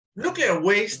nuclear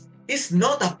waste is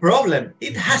not a problem.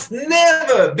 It has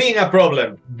never been a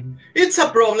problem. It's a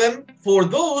problem for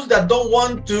those that don't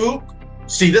want to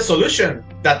see the solution,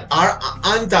 that are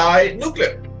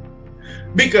anti-nuclear.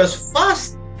 Because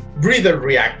fast breeder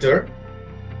reactor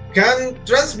can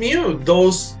transmute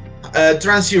those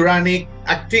transuranic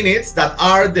actinides that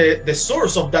are the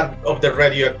source of the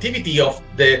radioactivity of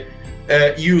the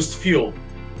used fuel.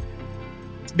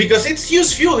 Because it's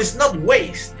used fuel, it's not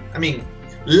waste. I mean,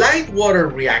 light water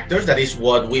reactors, that is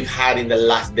what we've had in the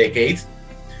last decades,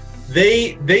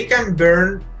 they can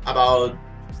burn about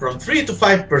from 3 to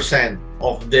 5%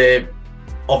 of the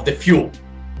fuel.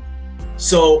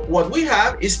 So what we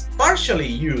have is partially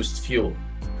used fuel,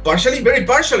 very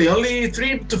partially, only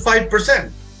 3 to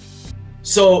 5%.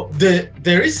 So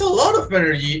there is a lot of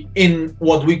energy in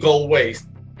what we call waste.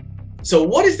 So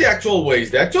what is the actual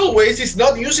waste? The actual waste is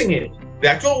not using it. The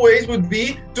actual waste would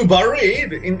be to bury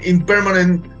it in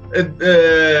permanent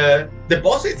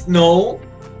deposits. No.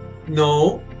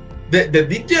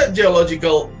 The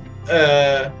geological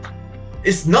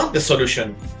is not the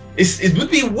solution. It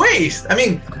would be waste. I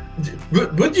mean,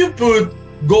 would you put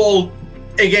gold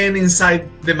again inside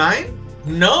the mine?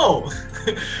 No.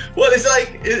 Well, it's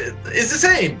like, it's the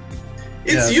same.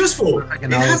 It's useful.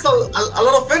 It has a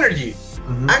lot of energy.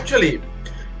 Actually,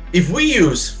 if we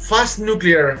use fast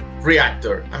nuclear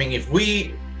reactor, I mean,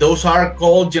 those are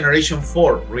called generation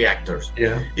 4 reactors.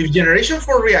 If generation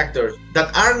 4 reactors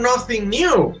that are nothing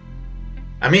new,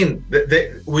 I mean,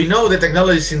 we know the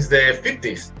technology since the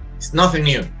 50s. It's nothing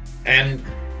new. And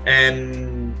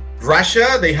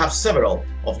Russia, they have several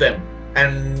of them.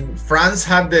 And France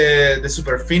had the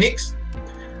Super Phoenix,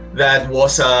 that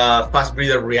was a fast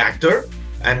breeder reactor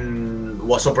and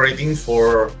was operating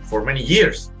for many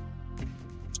years.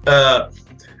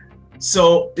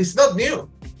 So it's not new.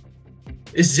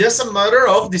 It's just a matter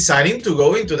of deciding to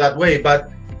go into that way.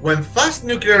 But when fast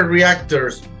nuclear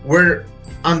reactors were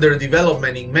under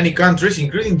development in many countries,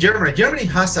 including Germany, Germany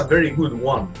has a very good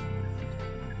one.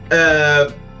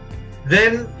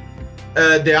 Then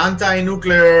the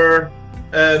anti-nuclear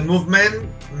movement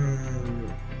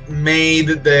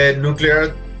made the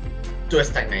nuclear to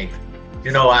stagnate,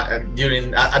 you know, at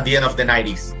the end of the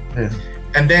 90s.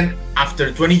 And then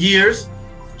after 20 years,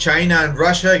 China and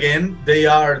Russia, again, they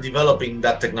are developing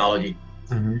that technology.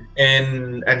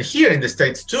 And here in the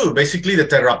States too, basically the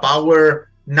TerraPower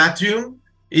Natrium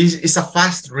is a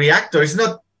fast reactor. It's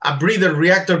not a breeder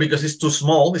reactor because it's too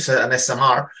small, it's an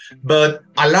SMR, but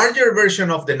a larger version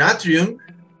of the Natrium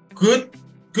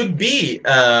could be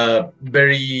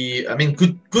very, I mean,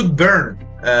 could burn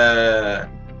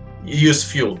used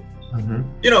fuel.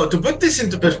 You know, to put this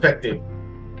into perspective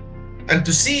and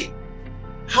to see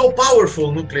how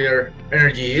powerful nuclear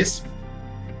energy is,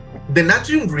 the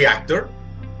Natrium reactor,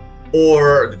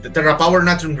 or the TerraPower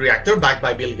Natrium reactor backed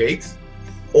by Bill Gates,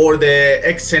 or the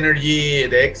X-Energy,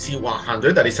 the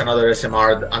XC100, that is another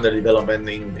SMR under development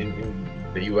in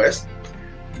the US.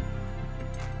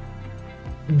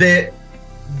 The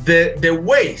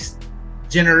waste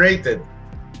generated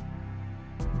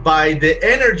by the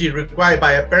energy required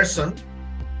by a person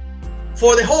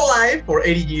for the whole life, for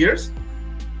 80 years,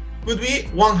 would be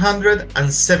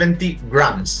 170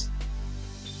 grams.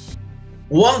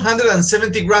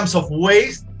 170 grams of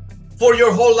waste for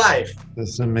your whole life.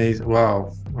 That's amazing.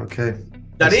 Wow. Okay.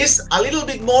 That is a little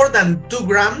bit more than 2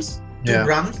 grams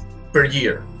per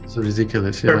year. So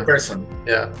ridiculous. Per person.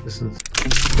 Yeah. This is...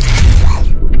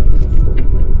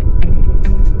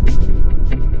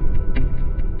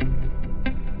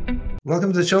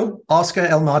 Welcome to the show, Oscar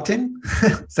L. Martin.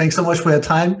 Thanks so much for your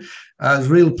time. It's a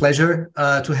real pleasure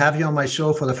to have you on my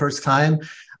show for the first time.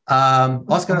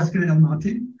 Oscar L.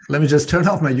 Martin. Let me just turn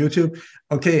off my YouTube.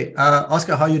 Okay,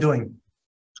 Oscar, how are you doing?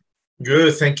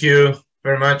 Good, thank you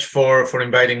very much for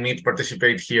inviting me to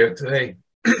participate here today.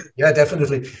 Yeah,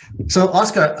 definitely. So,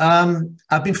 Oscar,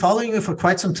 I've been following you for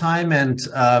quite some time, and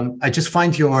I just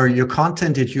find your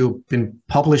content that you've been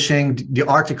publishing, the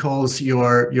articles,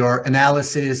 your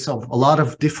analysis of a lot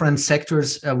of different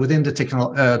sectors within the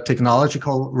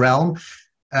technological realm,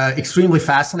 extremely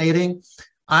fascinating.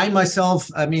 I myself,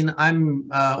 I mean, I'm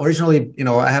originally, you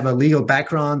know, I have a legal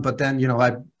background, but then, you know,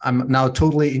 I'm now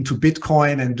totally into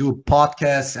Bitcoin and do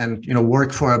podcasts and, you know,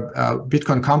 work for a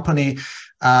Bitcoin company.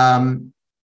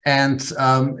 And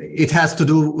it has to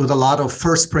do with a lot of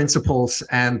first principles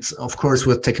and, of course,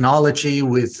 with technology,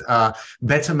 with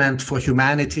betterment for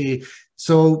humanity.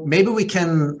 So maybe we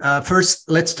can first,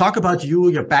 let's talk about you,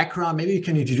 your background. Maybe you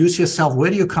can introduce yourself.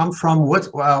 Where do you come from? What,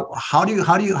 how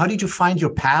did you find your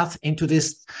path into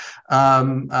this,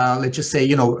 let's just say,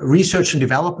 you know, research and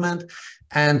development?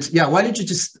 And yeah, why don't you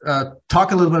just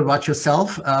talk a little bit about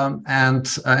yourself, and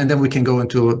then we can go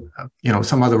into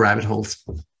some other rabbit holes.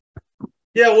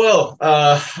 Yeah, well,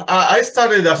 I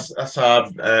started as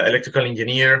an electrical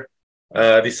engineer,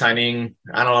 designing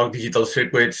analog digital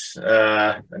circuits,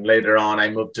 and later on I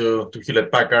moved to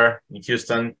Hewlett-Packard in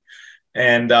Houston,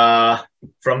 and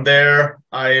from there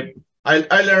I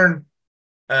learned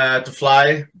to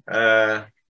fly.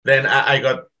 Then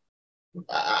I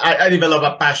developed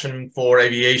a passion for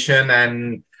aviation,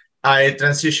 and I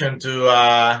transitioned to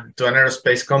an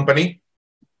aerospace company.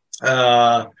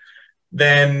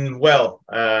 Then, well,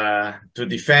 to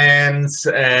defense,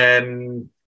 and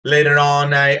later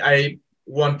on, I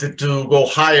wanted to go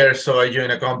higher, so I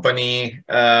joined a company,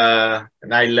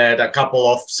 and I led a couple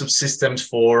of subsystems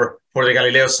for the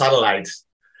Galileo satellites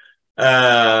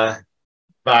back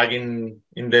in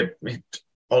the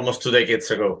almost 2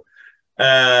 decades ago.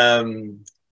 And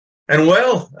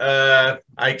well,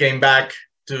 I came back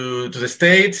to the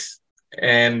States,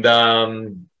 and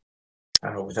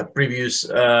with a previous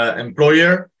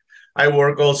employer. I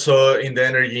work also in the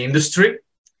energy industry,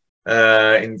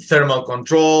 in thermal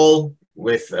control,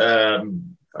 with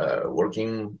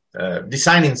working,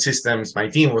 designing systems. My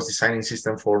team was designing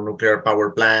systems for nuclear power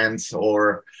plants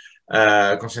or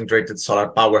concentrated solar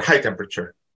power, high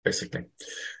temperature, basically.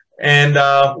 And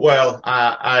well,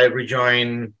 I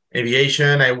rejoined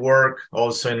aviation. I work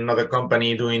also in another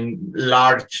company doing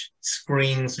large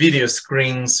screens, video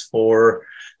screens for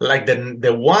like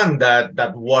the one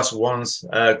that was once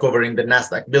covering the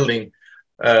Nasdaq building,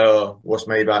 was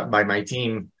made by my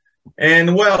team.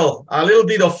 And well, a little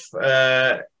bit of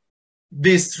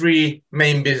these three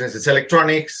main businesses: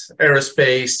 electronics,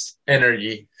 aerospace,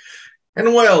 energy.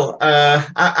 And well,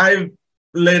 I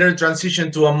later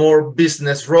transitioned to a more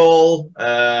business role,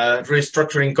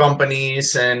 restructuring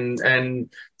companies and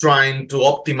trying to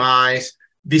optimize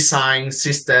design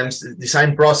systems,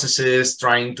 design processes,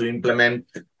 trying to implement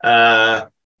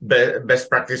best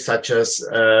practice such as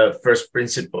first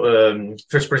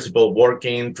principle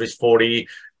working, 340,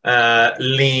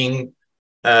 lean,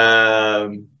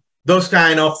 those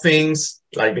kind of things,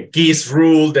 like the KEYS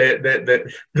rule,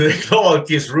 the global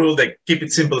KEYS rule, the keep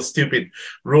it simple, stupid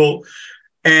rule,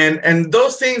 and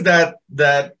those things that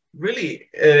really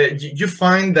you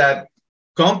find that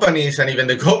companies and even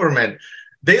the government,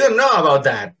 they don't know about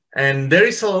that. And there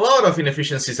is a lot of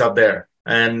inefficiencies out there.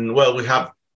 And well, we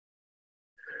have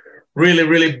really,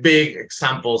 really big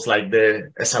examples like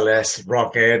the SLS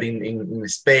rocket in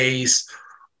space,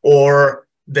 or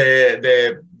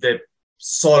the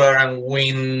solar and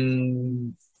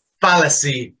wind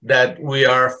fallacy that we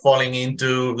are falling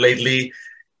into lately.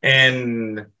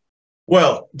 And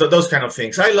well, those kind of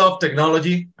things. I love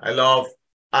technology. I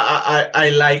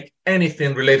like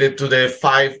anything related to the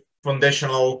 5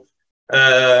 foundational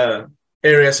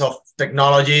areas of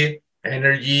technology: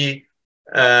 energy,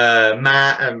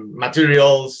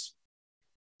 materials,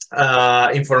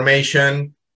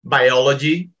 information,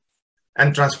 biology,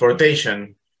 and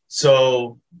transportation.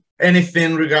 So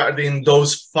anything regarding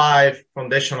those 5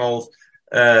 foundational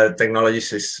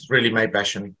technologies is really my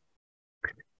passion.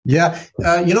 Yeah,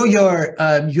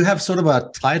 you have sort of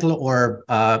a title or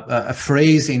a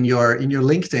phrase in your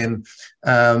LinkedIn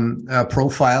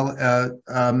profile,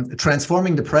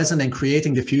 transforming the present and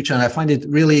creating the future, and I find it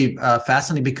really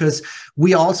fascinating, because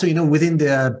we also, within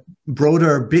the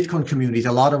broader Bitcoin community,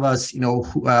 a lot of us,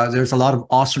 there's a lot of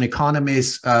Austrian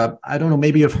economists. I don't know,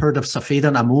 maybe you've heard of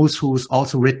Safedan Ammous, who's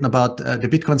also written about the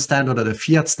Bitcoin standard or the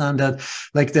fiat standard,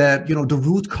 like the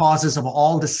root causes of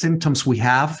all the symptoms we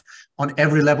have on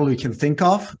every level we can think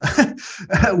of,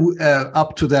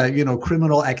 up to the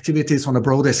criminal activities on a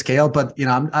broader scale. But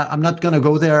I'm not going to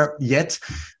go there yet.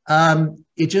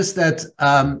 It's just that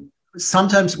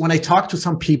sometimes when I talk to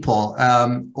some people,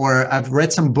 or I've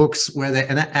read some books where they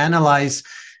analyze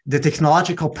the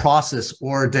technological process,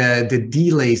 or the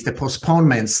delays, the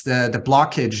postponements, the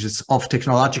blockages of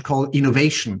technological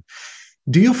innovation.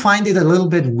 Do you find it a little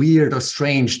bit weird or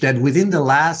strange that within the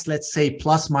last, let's say,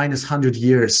 plus minus 100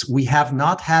 years, we have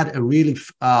not had a really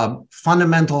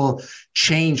fundamental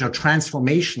change or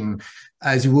transformation,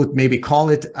 as you would maybe call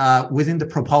it, within the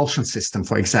propulsion system,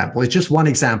 for example? It's just one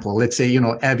example. Let's say,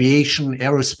 aviation,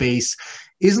 aerospace.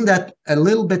 Isn't that a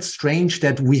little bit strange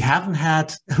that we haven't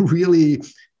had really,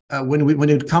 when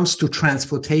it comes to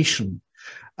transportation?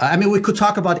 I mean, we could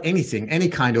talk about anything, any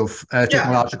kind of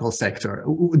technological sector.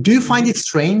 Do you find it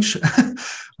strange?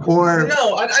 Or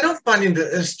no, I don't find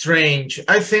it strange.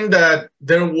 I think that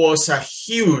there was a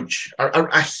huge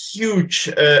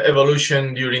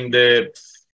evolution during the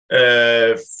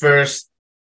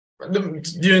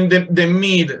during the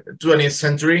mid 20th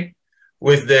century,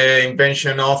 with the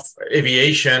invention of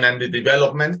aviation and the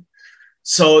development.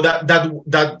 So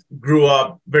that grew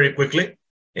up very quickly.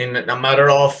 In a matter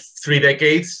of 3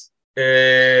 decades,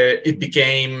 it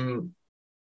became,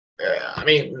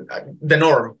 the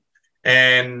norm,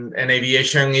 and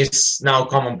aviation is now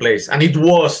commonplace. And it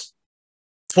was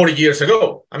 40 years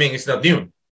ago. I mean, it's not new.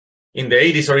 In the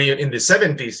 80s or in the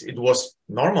 70s, it was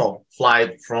normal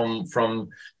flight from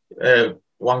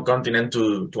one continent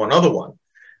to another one.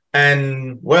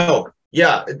 And well,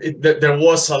 yeah, there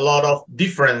was a lot of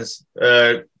difference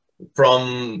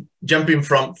from jumping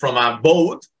from a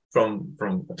boat, from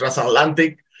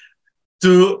transatlantic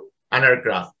to an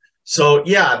aircraft. So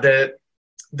yeah, the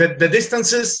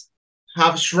distances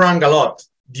have shrunk a lot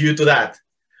due to that.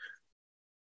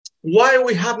 Why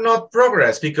we have not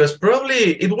progressed? Because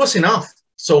probably it was enough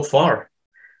so far,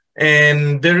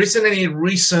 and there isn't any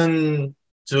reason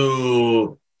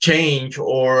to change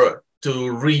or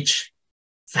to reach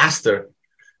faster.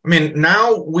 I mean,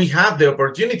 now we have the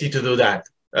opportunity to do that.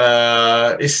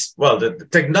 The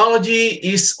technology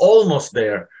is almost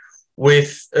there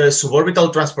with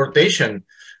suborbital transportation.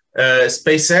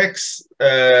 SpaceX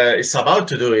is about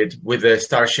to do it with the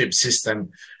Starship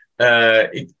system.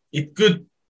 It could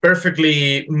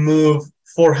perfectly move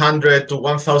 400 to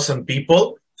 1,000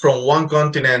 people from one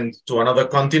continent to another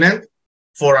continent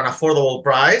for an affordable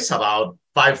price, about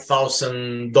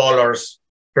 $5,000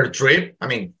 per trip. I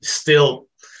mean, still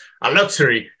a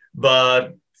luxury,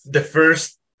 but the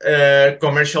first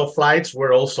commercial flights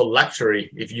were also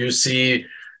luxury. If you see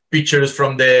pictures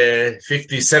from the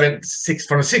 57,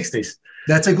 from the 60s.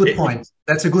 That's a good point.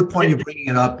 That's a good point. You're bringing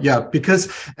it up. Yeah, because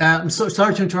so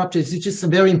sorry to interrupt you. It's just a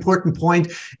very important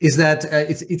point is that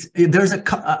there's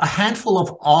a handful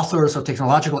of authors or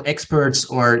technological experts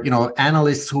or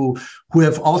analysts who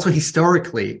have also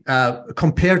historically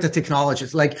compared the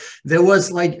technologies. Like there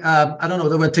was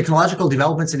there were technological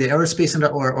developments in the aerospace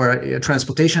or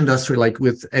transportation industry, like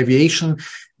with aviation,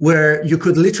 where you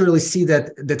could literally see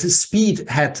that the speed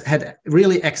had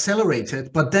really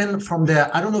accelerated. But then from there,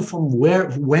 I don't know from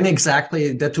when exactly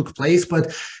that took place,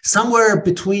 but somewhere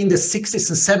between the 60s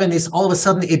and 70s, all of a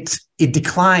sudden it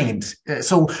declined.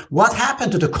 So what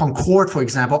happened to the Concorde, for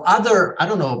example? I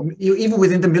don't know, even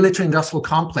within the military industrial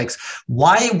complex,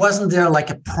 why wasn't there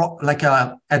like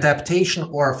a adaptation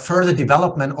or further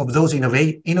development of those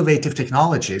innovative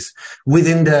technologies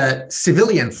within the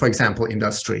civilian, for example,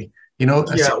 industry?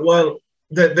 Yeah, well,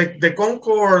 the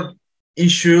Concorde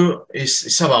issue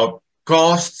is about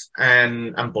cost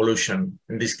and pollution,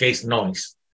 in this case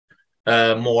noise,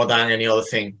 more than any other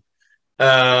thing.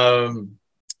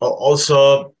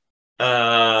 Also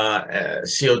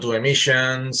CO2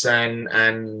 emissions and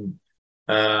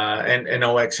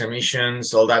NOx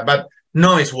emissions, all that, but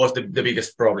noise was the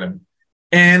biggest problem,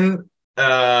 and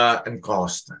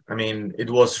cost. I mean,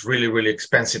 it was really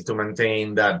expensive to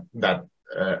maintain that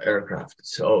aircraft.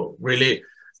 So really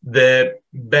the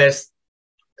best,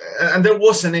 and there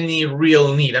wasn't any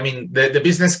real need. I mean, the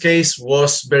business case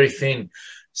was very thin.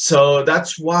 So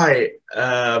that's why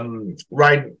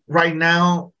right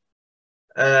now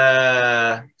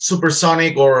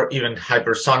supersonic or even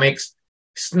hypersonics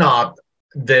is not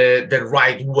the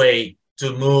right way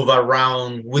to move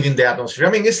around within the atmosphere.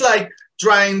 I mean, it's like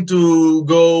trying to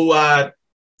go at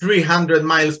 300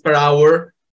 miles per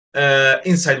hour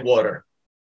inside water.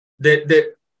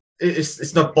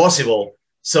 It's not possible.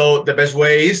 So the best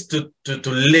way is to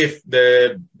lift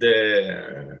the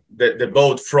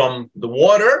boat from the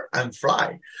water and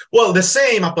fly. Well, the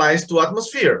same applies to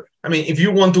atmosphere. I mean, if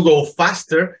you want to go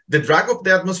faster, the drag of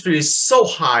the atmosphere is so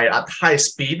high at high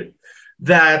speed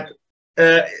that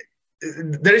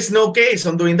there is no case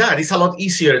on doing that. It's a lot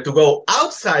easier to go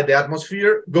outside the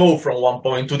atmosphere, go from one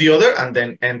point to the other, and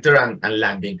then enter and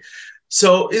landing.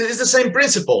 So it's the same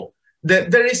principle.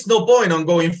 There is no point on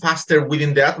going faster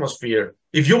within the atmosphere.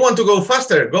 If you want to go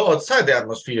faster, go outside the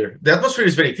atmosphere. The atmosphere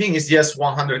is very thin. It's just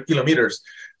 100 kilometers,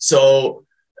 so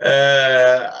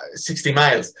 60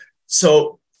 miles.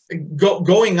 So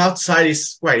going outside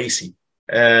is quite easy.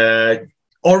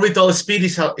 Orbital speed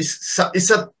is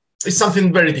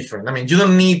something very different. I mean, you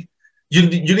don't need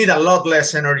you need a lot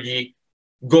less energy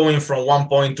going from one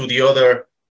point to the other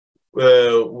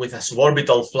with a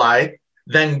suborbital flight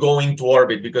than going to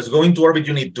orbit, because going to orbit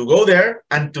you need to go there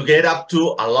and to get up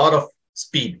to a lot of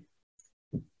speed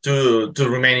to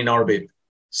remain in orbit.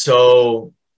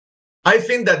 So I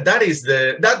think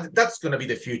that's going to be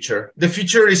the future. The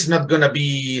future is not going to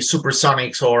be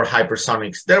supersonics or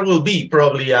hypersonics. There will be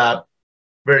probably a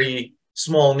very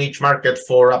small niche market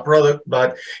for a product,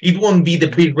 but it won't be the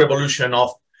big revolution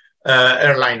of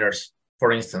airliners,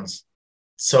 for instance.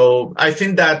 So I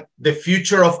think that the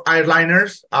future of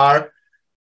airliners are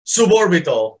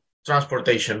suborbital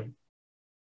transportation.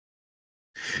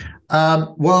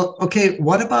 Well, okay.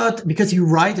 What about, because you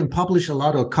write and publish a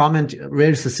lot or comment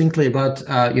very succinctly about,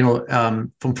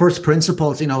 from first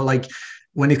principles, like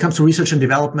when it comes to research and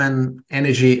development,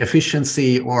 energy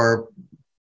efficiency or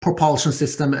propulsion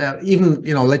system, even,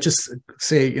 let's just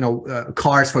say,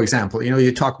 cars, for example,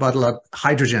 you talk about a lot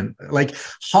hydrogen, like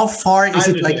how far is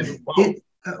Hydrogen, it like, wow.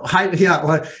 yeah,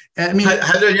 well, I mean,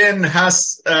 hydrogen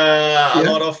has a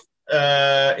lot of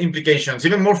implications,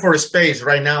 even more for space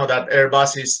right now that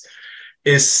Airbus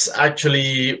is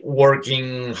actually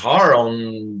working hard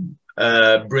on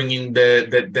bringing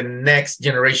the next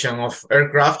generation of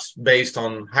aircraft based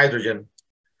on hydrogen.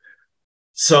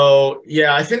 So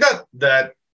yeah, I think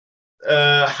that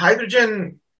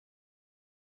hydrogen,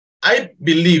 I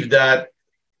believe that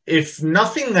if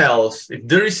nothing else, if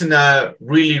there isn't a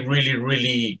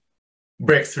really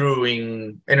breakthrough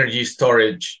in energy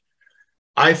storage,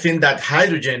 I think that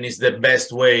hydrogen is the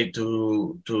best way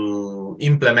to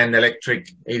implement electric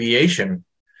aviation.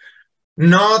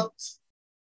 Not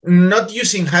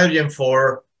using hydrogen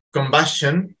for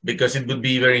combustion, because it would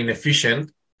be very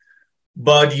inefficient,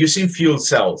 but using fuel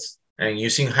cells and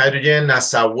using hydrogen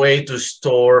as a way to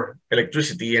store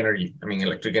electric energy.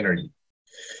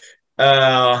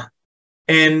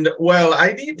 And well,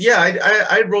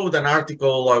 I wrote an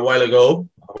article a while ago,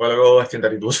 I think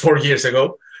that it was 4 years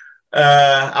ago,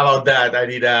 about that. I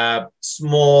did a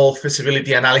small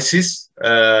feasibility analysis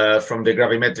from the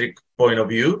gravimetric point of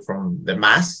view, from the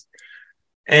mass.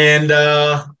 And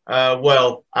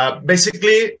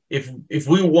basically, if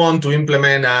we want to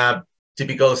implement a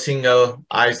typical single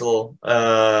aisle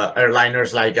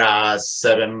airliners like a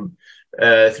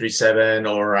 737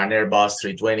 or an Airbus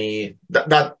 320,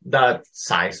 that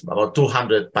size, about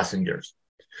 200 passengers.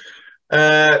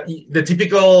 The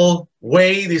typical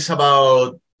weight is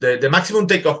about the maximum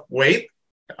takeoff weight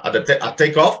at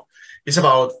takeoff is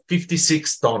about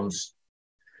 56 tons.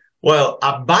 Well,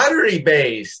 a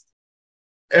battery-based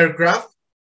aircraft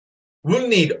will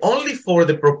need only for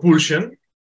the propulsion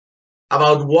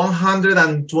about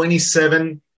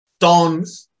 127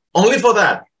 tons, only for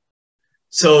that.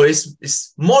 So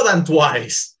it's more than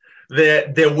twice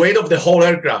the weight of the whole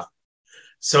aircraft.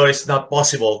 So it's not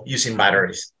possible using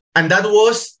batteries. And that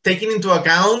was taking into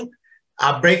account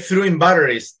a breakthrough in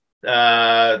batteries.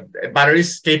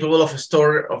 Batteries capable of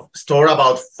store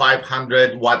about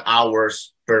 500 watt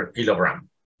hours per kilogram.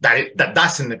 That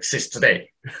doesn't exist today.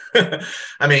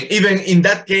 I mean, even in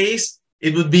that case,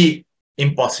 it would be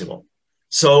impossible.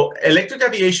 So electric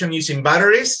aviation using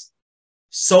batteries,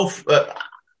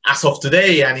 as of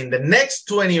today and in the next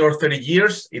 20 or 30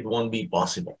 years, it won't be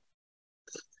possible.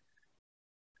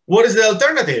 What is the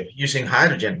alternative? Using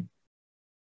hydrogen.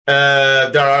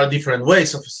 There are different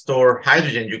ways of store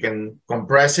hydrogen. You can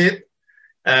compress it,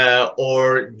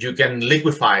 or you can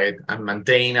liquefy it and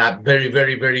maintain at very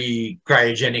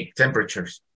cryogenic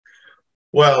temperatures.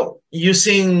 Well,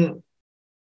 using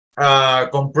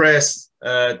compressed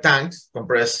tanks,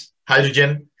 compressed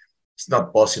hydrogen, it's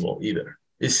not possible either.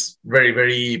 It's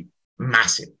very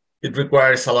massive. It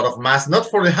requires a lot of mass, not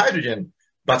for the hydrogen,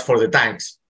 but for the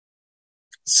tanks.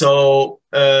 So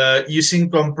using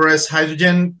compressed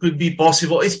hydrogen could be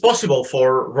possible. It's possible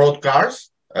for road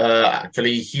cars.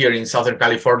 Actually, here in Southern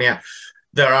California,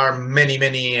 there are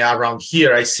many around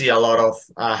here. I see a lot of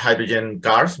hydrogen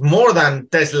cars, more than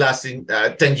Teslas in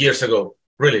 10 years ago,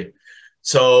 really.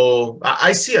 So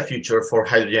I see a future for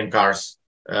hydrogen cars.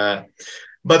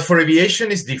 But for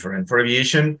aviation, it's different. For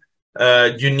aviation,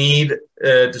 you need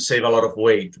to save a lot of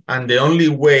weight. And the only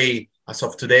way, as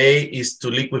of today, is to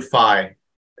liquefy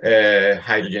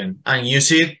hydrogen and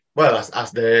use it, well,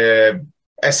 as the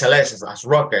SLS, as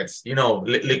rockets,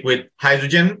 liquid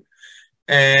hydrogen.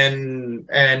 And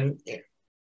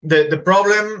the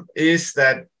problem is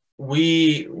that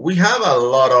we have a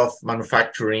lot of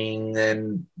manufacturing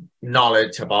and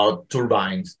knowledge about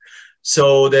turbines.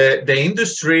 So the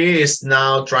industry is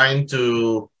now trying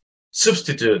to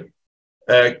substitute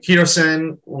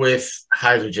kerosene with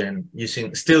hydrogen,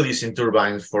 still using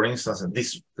turbines. For instance,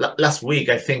 this last week,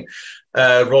 I think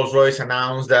Rolls-Royce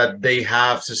announced that they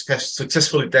have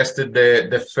successfully tested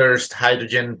the first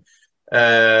hydrogen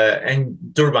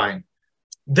turbine,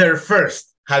 their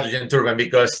first hydrogen turbine,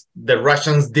 because the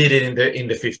Russians did it in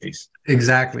the 50s.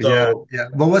 Exactly. So, yeah.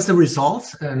 What was the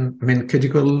result? And I mean, could you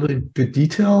go a little into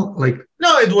detail?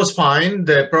 No, it was fine.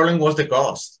 The problem was the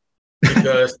cost,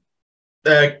 because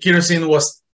kerosene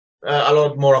was a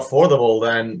lot more affordable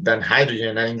than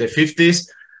hydrogen, and in the 50s,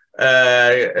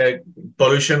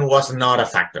 pollution was not a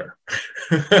factor.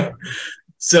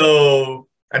 So,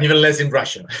 and even less in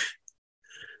Russia.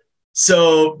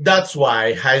 So that's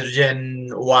why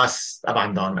hydrogen was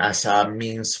abandoned as a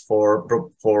means for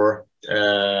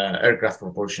aircraft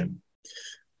propulsion.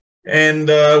 And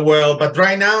well, but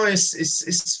right now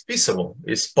it's feasible,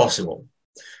 it's possible.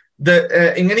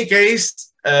 In any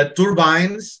case,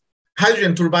 turbines,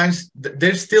 hydrogen turbines,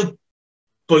 they're still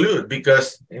pollute,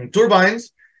 because in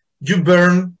turbines you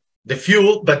burn the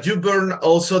fuel, but you burn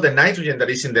also the nitrogen that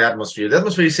is in the atmosphere. The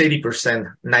atmosphere is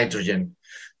 80% nitrogen.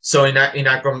 So in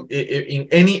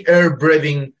any air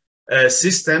breathing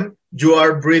system, you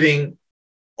are breathing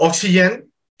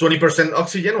oxygen, 20%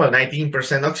 oxygen, well,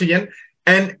 19% oxygen,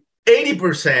 and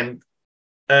 80%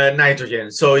 nitrogen.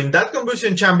 So in that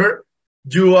combustion chamber,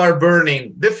 you are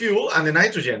burning the fuel and the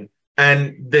nitrogen,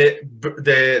 and the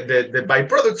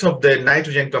byproducts of the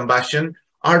nitrogen combustion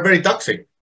are very toxic.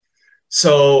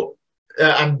 So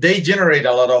and they generate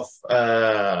a lot of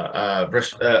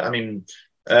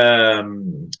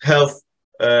health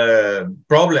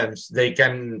problems. They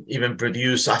can even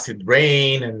produce acid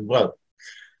rain, and well,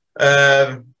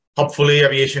 hopefully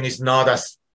aviation is not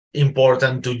as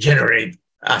important to generate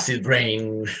acid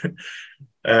rain.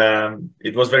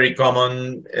 It was very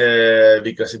common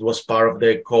because it was part of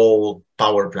the coal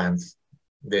power plants.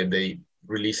 They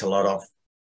release a lot of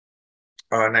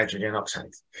nitrogen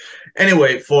oxides.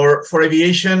 Anyway, for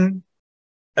aviation,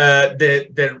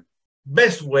 the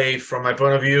best way from my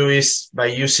point of view is by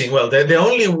using, well, the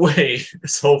only way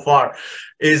so far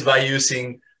is by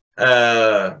using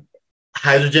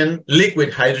hydrogen,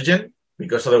 liquid hydrogen,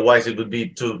 because otherwise it would be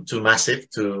too massive,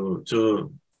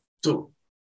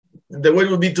 the weight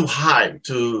would be too high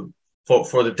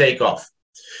for the takeoff.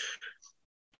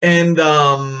 And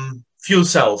fuel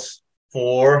cells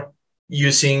for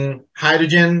using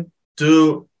hydrogen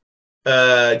to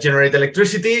generate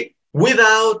electricity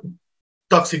without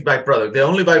toxic byproduct. The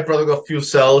only byproduct of fuel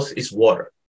cells is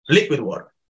water, liquid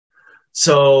water.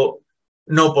 So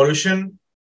no pollution,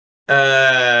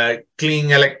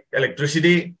 clean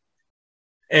electricity,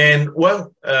 and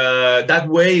well, that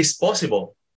way is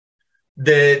possible.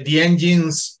 The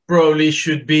engines probably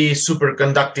should be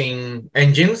superconducting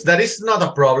engines. That is not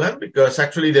a problem, because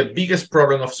actually the biggest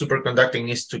problem of superconducting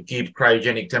is to keep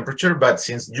cryogenic temperature. But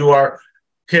since you are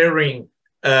carrying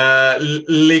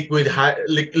liquid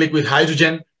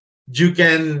hydrogen, you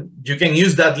can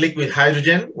use that liquid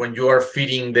hydrogen when you are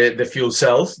feeding the fuel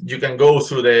cells. You can go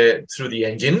through the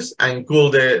engines and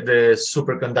cool the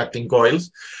superconducting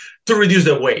coils to reduce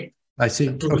the weight. I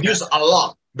see. To reduce a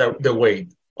lot the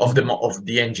weight of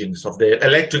the engines, of the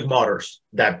electric motors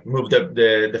that move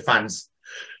the fans.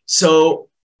 So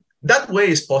that way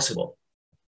is possible.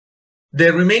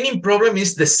 The remaining problem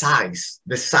is the size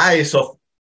of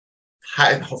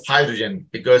hydrogen,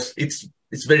 because it's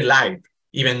very light.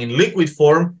 Even in liquid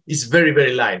form, it's very,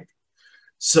 very light.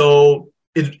 So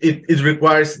it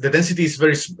requires, the density is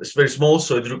very small,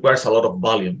 so it requires a lot of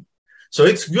volume. So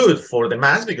it's good for the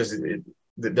mass, because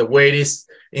the weight is,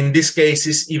 in this case,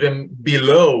 is even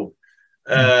below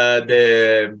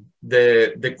the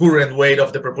current weight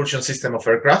of the propulsion system of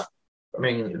aircraft. I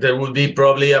mean, there will be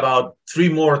probably about 3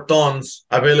 more tons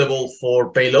available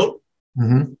for payload.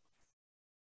 Mm-hmm.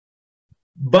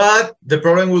 But the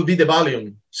problem will be the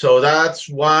volume. So that's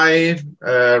why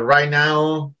right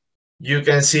now you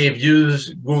can see, if you use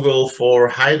Google for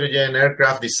hydrogen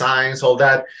aircraft designs, all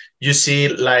that, you see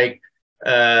like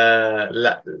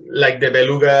the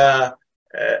Beluga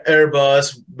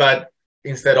Airbus, but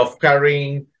instead of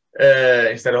carrying,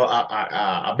 instead of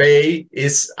a bay,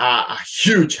 is a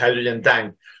huge hydrogen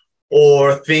tank,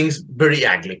 or things very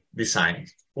ugly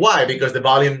designs. Why? Because the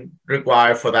volume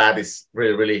required for that is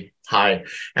really, really high.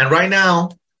 And right now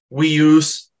we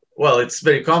use, well, it's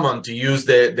very common to use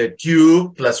the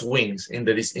tube plus wings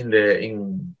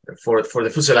for the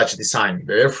fuselage design.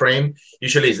 The airframe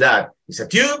usually is that. It's a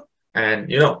tube and,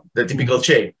 you know, the typical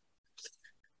shape.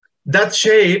 That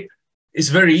shape is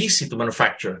very easy to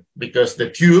manufacture, because the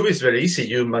tube is very easy.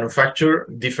 You manufacture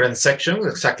different sections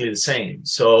exactly the same.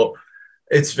 So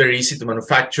it's very easy to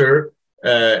manufacture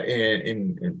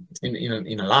in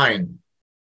a line.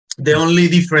 The only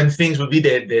different things would be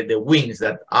the wings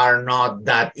that are not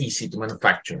that easy to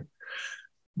manufacture.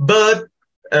 But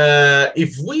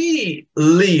if we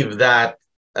leave that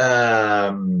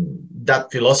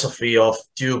philosophy of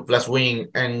tube plus wing,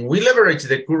 and we leverage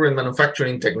the current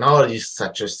manufacturing technologies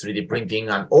such as 3D printing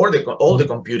and all the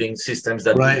computing systems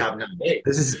that we have nowadays.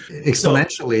 This is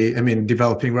exponentially,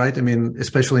 developing, right?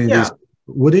 Especially in these.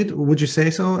 Would you say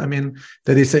so?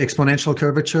 That is an exponential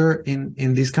curvature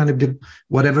in these kind of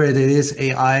whatever it is,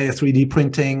 AI, 3D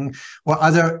printing, or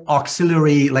other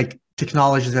auxiliary like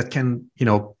technologies that can,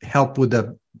 help with the,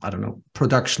 I don't know,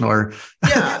 production or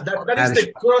that is the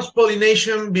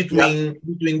cross-pollination between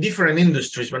different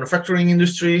industries, manufacturing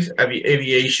industries,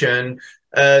 aviation,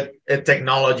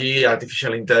 technology,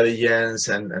 artificial intelligence,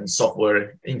 and software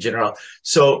in general.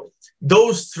 So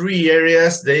those three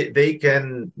areas, they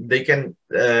can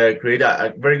create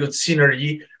a very good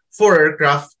synergy for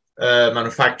aircraft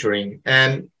manufacturing.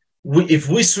 And if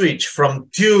we switch from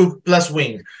tube plus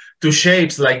wing to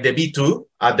shapes like the B2,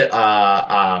 the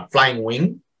flying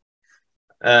wing,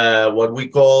 what we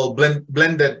call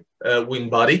blended wing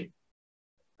body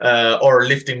or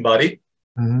lifting body,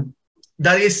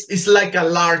 that is like a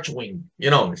large wing,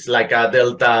 it's like a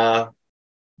delta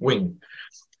wing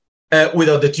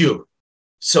without the tube.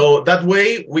 So that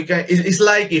way it's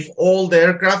like if all the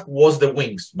aircraft was the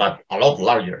wings, but a lot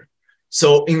larger.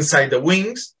 So inside the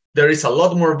wings, there is a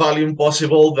lot more volume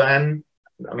possible than,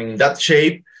 that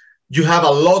shape, you have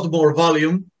a lot more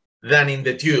volume than in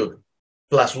the tube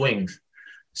plus wings.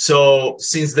 So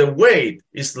since the weight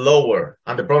is lower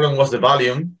and the problem was the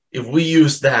volume, if we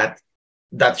use that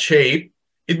shape,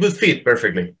 it will fit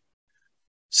perfectly.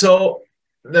 So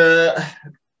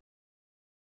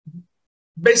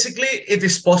basically it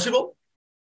is possible.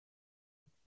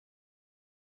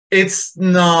 It's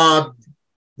not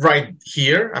right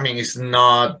here. It's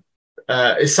not,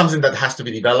 it's something that has to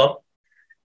be developed,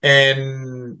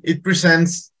 and it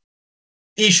presents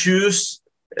issues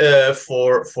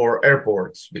for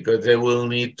airports, because they will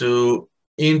need to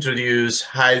introduce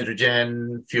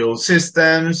hydrogen fuel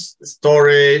systems,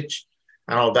 storage,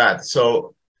 and all that.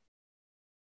 So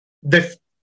the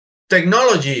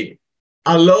technology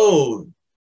allowed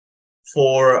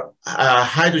for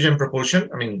hydrogen propulsion,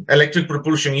 electric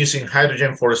propulsion using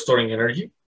hydrogen for storing energy.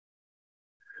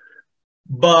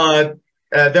 But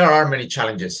there are many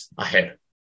challenges ahead.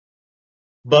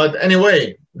 But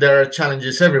anyway, there are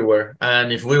challenges everywhere.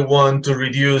 And if we want to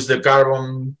reduce the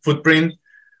carbon footprint,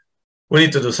 we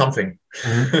need to do something.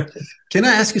 Can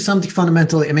I ask you something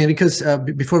fundamental? Because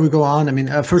before we go on,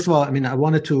 first of all, I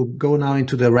wanted to go now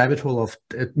into the rabbit hole of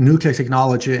nuclear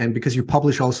technology, and because you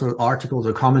publish also articles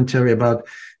or commentary about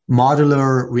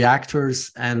modular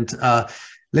reactors. And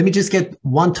let me just get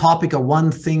one topic or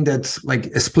one thing that's like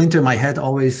a splinter in my head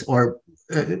always, or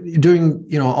during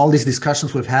all these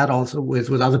discussions we've had also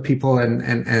with other people,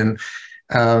 and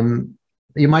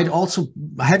you might also,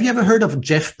 have you ever heard of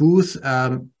Jeff Booth,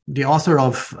 the author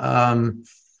of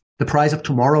The Price of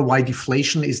Tomorrow, Why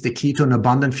Deflation is the Key to an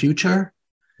Abundant Future?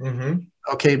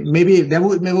 Okay, maybe that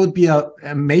would be an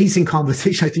amazing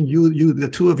conversation, I think, the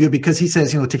two of you, because he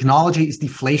says, technology is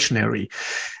deflationary,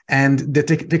 and the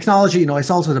technology, it's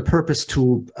also the purpose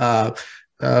to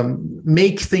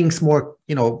make things more,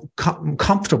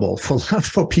 comfortable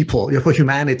for people, for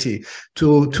humanity,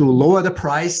 to lower the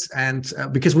price. And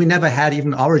because we never had,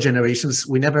 even our generations,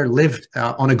 we never lived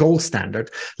on a gold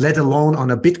standard, let alone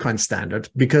on a Bitcoin standard,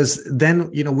 because then,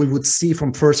 we would see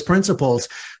from first principles,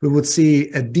 we would see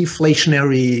a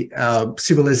deflationary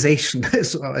civilization,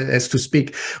 as to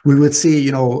speak. We would see,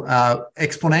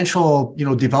 exponential,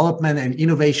 development and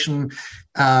innovation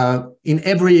in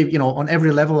every, on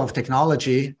every level of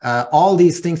technology. All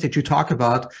these things that you talk about,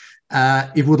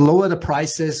 it would lower the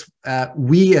prices.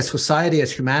 We as society,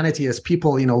 as humanity, as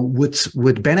people,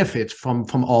 would benefit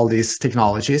from all these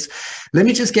technologies. Let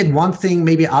me just get one thing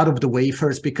maybe out of the way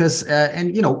first, because,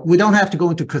 we don't have to go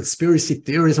into conspiracy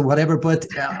theories or whatever, but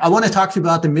I want to talk to you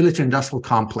about the military-industrial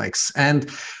complex. And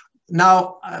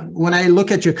now, when I look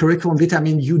at your curriculum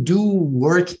vitae, you do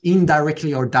work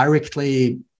indirectly or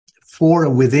directly for,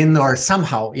 within, or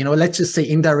somehow, let's just say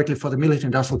indirectly for the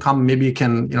military-industrial complex. Maybe you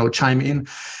can, chime in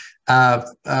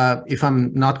if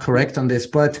I'm not correct on this.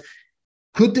 But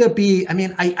could there be,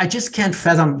 I just can't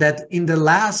fathom that in the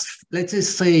last, let's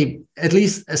just say, at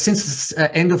least since the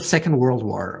end of Second World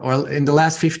War, or in the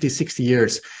last 50, 60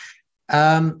 years,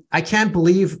 I can't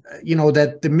believe,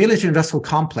 that the military-industrial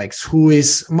complex, who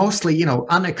is mostly,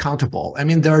 unaccountable.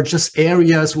 There are just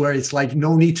areas where it's like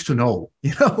no need to know.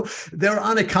 They're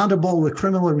unaccountable with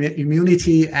criminal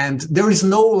immunity, and there is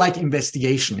no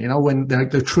investigation. When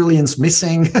the trillions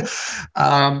missing,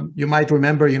 you might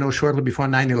remember, shortly before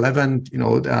 9/11,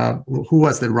 who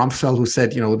was the Rumsfeld who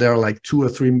said, there are like $2 or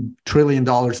 $3 trillion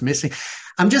missing.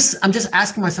 I'm just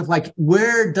asking myself,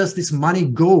 where does this money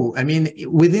go?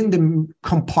 Within the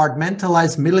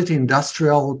compartmentalized military,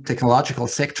 industrial, technological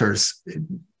sectors,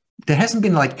 there hasn't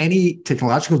been like any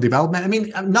technological development. I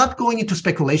mean, I'm not going into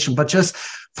speculation, but just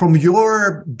from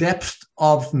your depth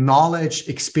of knowledge,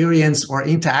 experience, or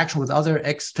interaction with other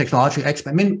technology experts,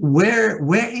 I mean, where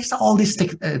is all this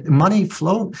money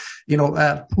flow,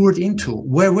 poured into?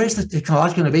 Where's the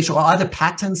technological innovation, or other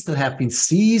patents that have been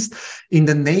seized in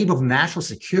the name of national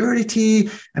security?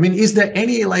 I mean, is there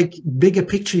any like bigger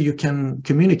picture you can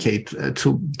communicate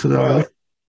to the? Well,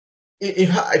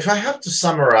 if I have to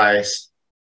summarize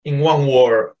in one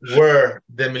word where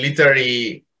the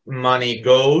military money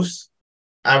goes,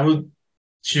 I would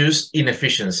choose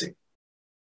inefficiency.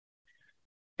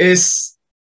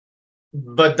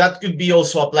 But that could be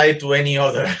also applied to any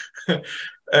other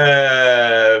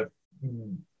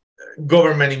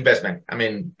government investment. I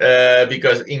mean,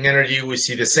 because in energy we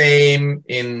see the same,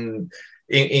 in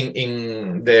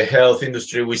the health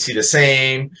industry we see the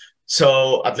same.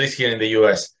 So at least here in the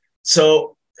US.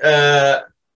 So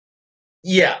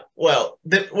yeah, well,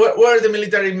 where the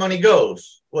military money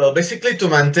goes? Well, basically to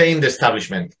maintain the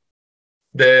establishment,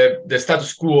 the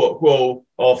status quo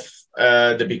of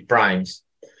the big primes,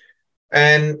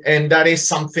 and that is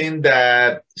something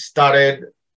that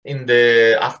started in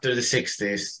after the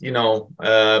 60s.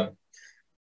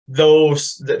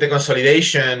 The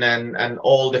consolidation and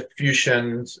all the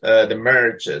fusions, the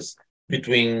mergers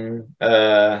between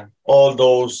all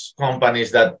those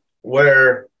companies that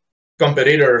were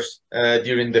competitors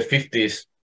during the 50s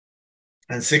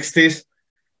and 60s,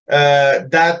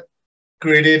 that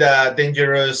created a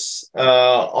dangerous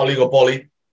oligopoly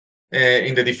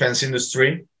in the defense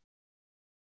industry.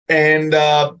 And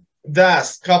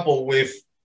thus, coupled with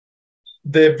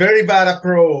the very bad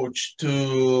approach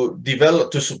to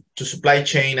supply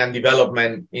chain and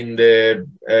development in the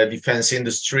defense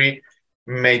industry,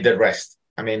 made the rest.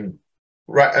 I mean,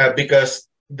 because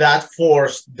that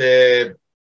forced the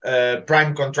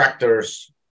prime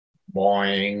contractors,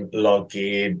 Boeing,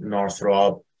 Lockheed,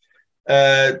 Northrop,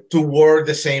 to work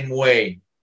the same way.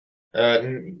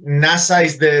 NASA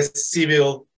is the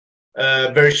civil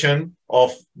version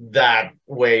of that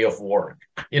way of work.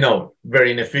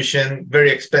 Very inefficient, very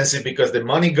expensive, because the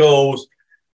money goes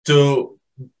to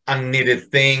unneeded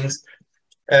things.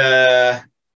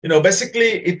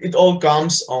 Basically, it all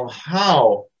comes on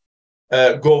how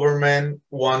government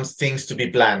wants things to be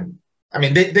planned. I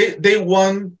mean, they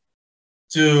want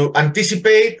to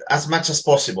anticipate as much as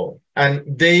possible,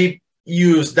 and they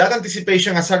use that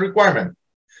anticipation as a requirement.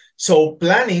 So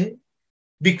planning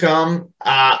become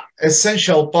an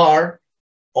essential part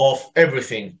of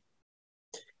everything,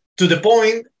 to the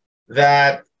point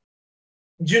that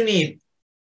you need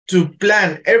to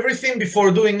plan everything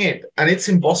before doing it, and it's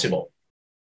impossible.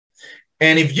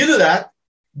 And if you do that,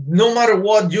 no matter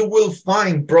what, you will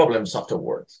find problems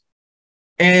afterwards.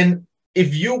 And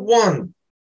if you want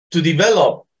to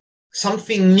develop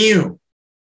something new,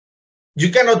 you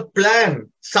cannot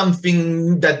plan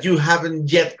something that you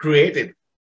haven't yet created.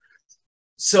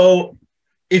 So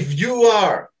if you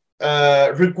are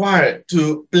required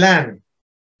to plan,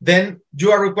 then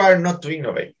you are required not to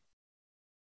innovate.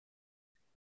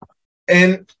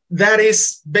 And that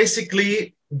is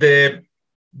basically the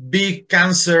big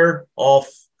cancer of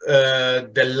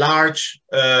the large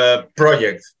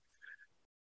projects.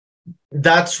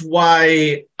 That's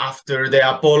why after the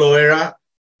Apollo era,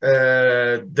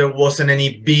 there wasn't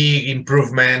any big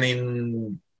improvement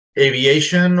in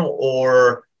aviation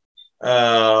or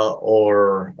aerospace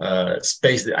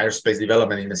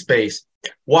development in space.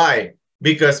 Why?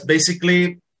 Because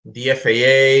basically the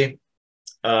FAA,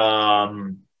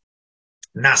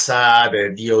 NASA, the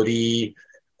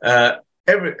DoD,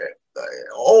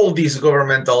 all these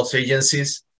governmental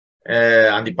agencies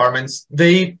and departments,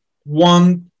 they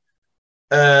want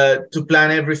to plan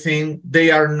everything.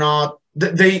 They are not.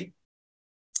 They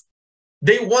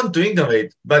want to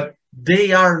innovate, but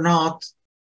they are not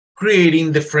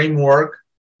creating the framework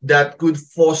that could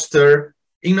foster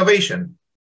innovation.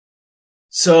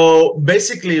 So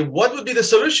basically, what would be the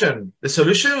solution? The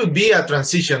solution would be a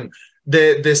transition.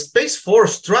 The Space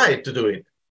Force tried to do it.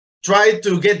 Tried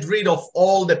to get rid of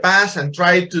all the past and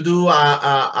try to do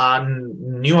a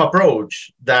new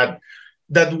approach that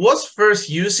was first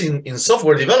used in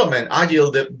software development,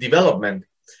 agile development.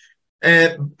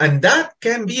 And that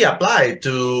can be applied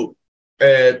to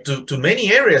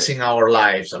many areas in our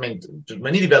lives. I mean, to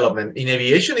many development. In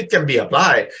aviation, it can be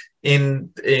applied. In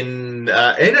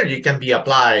energy, it can be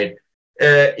applied.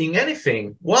 In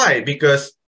anything. Why?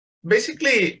 Because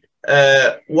basically,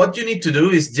 what you need to do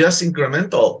is just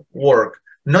incremental work,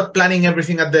 not planning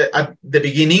everything at the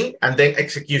beginning and then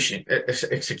executing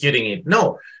it.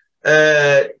 No,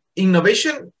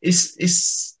 innovation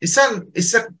is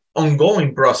a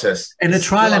ongoing process. And a It's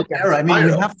trial and like a error. I mean,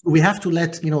 spiral. we have to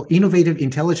let, innovative,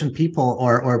 intelligent people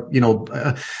or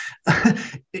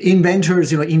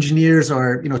inventors, engineers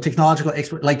or technological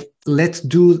experts, like, let's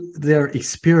do their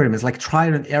experiments, like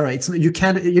trial and error. It's you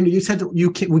can't. You said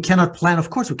we cannot plan. Of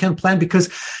course, we can't plan because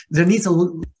there needs a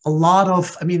lot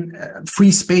of,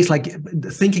 free space, like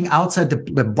thinking outside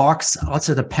the box,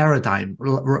 outside the paradigm.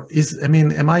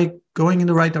 Am I going in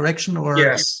the right direction? Or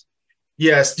Yes.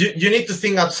 Yes, you need to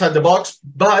think outside the box,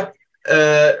 but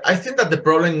I think that the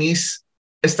problem is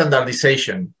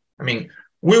standardization. I mean,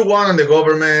 we want, the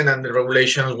government and the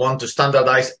regulations want to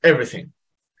standardize everything.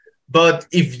 But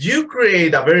if you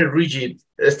create a very rigid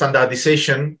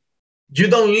standardization, you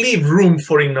don't leave room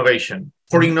for innovation.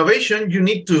 For innovation, you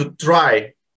need to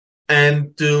try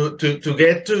and to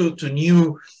get to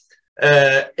new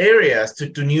areas,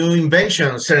 to new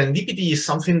inventions. Serendipity is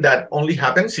something that only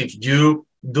happens if you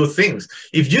do things.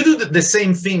 If you do the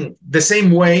same thing the same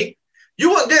way,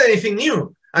 you won't get anything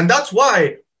new. And that's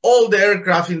why all the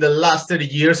aircraft in the last 30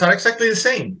 years are exactly the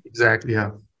same. Exactly.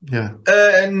 Yeah. Yeah.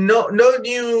 No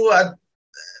new,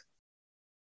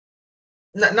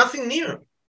 nothing new.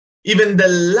 Even the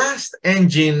last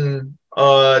engine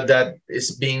that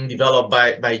is being developed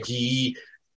by GE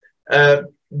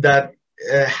that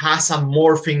has a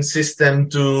morphing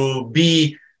system to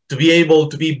be able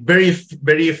to be very,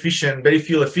 very efficient, very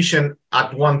fuel efficient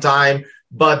at one time,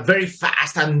 but very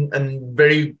fast and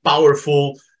very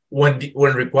powerful when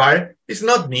required. It's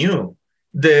not new.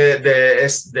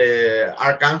 The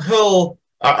Archangel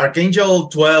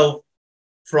 12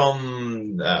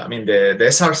 from the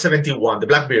SR-71, the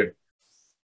Blackbeard,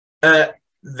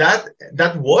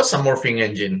 that was a morphing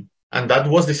engine, and that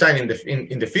was designed in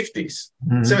the 50s,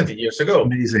 70 years ago.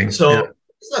 Amazing. So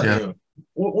it's not new.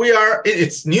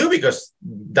 It's new because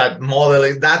that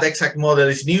exact model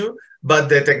is new, but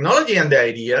the technology and the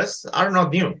ideas are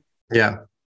not new. Yeah.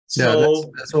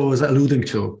 So that's what I was alluding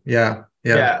to. Yeah.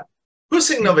 Who's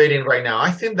innovating right now?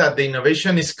 I think that the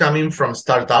innovation is coming from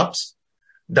startups,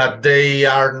 that they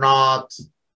are not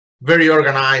very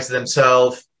organized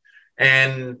themselves,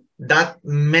 and that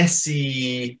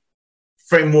messy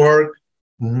framework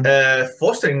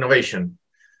foster innovation.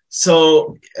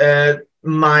 So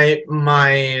my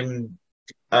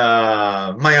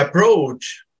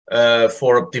approach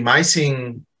for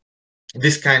optimizing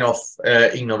this kind of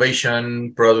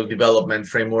innovation product development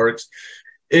frameworks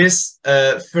is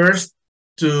first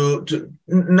to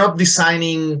not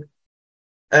designing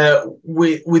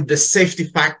with the safety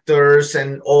factors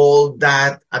and all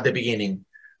that at the beginning,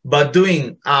 but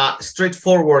doing a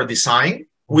straightforward design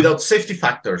without safety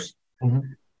factors,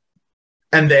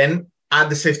 and then add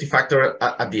the safety factor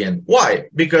at the end. Why?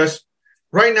 Because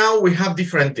right now we have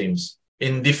different teams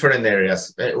in different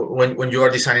areas. When you are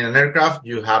designing an aircraft,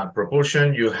 you have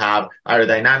propulsion, you have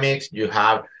aerodynamics, you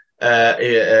have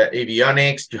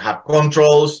avionics, you have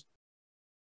controls,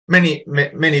 many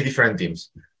different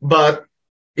teams. But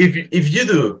if you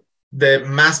do the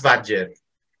mass budget,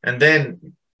 and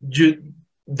then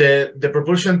the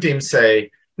propulsion team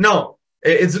say, no,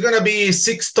 it's going to be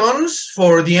 6 tons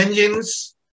for the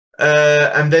engines,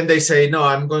 and then they say, no,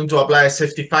 I'm going to apply a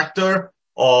safety factor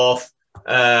of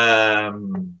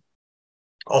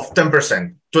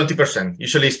 10%, 20%.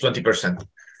 Usually it's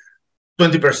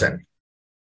 20%.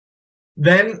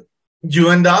 Then you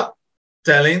end up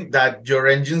telling that your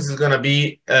engines is going to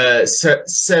be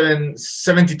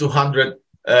 7,200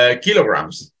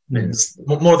 kilograms,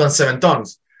 more than 7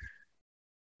 tons.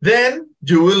 Then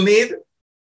you will need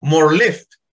more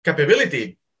lift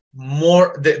capability,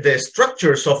 more the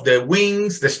structures of the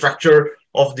wings, the structure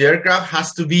of the aircraft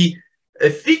has to be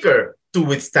thicker to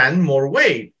withstand more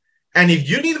weight. And if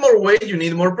you need more weight, you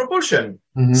need more propulsion.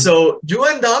 So you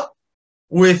end up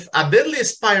with a deadly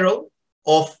spiral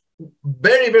of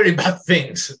very, very bad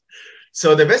things.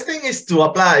 So the best thing is to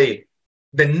apply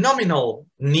the nominal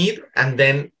need and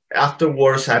then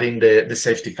afterwards adding the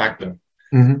safety factor.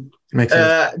 Makes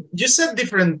sense. You said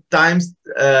different times,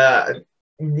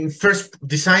 first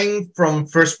design from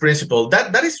first principle.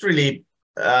 That is really,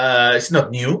 it's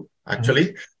not new,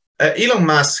 actually. Elon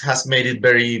Musk has made it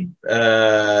very,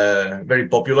 very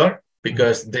popular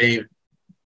because they've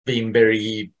been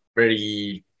very,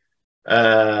 very,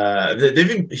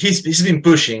 he's been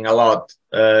pushing a lot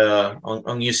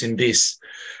on using this.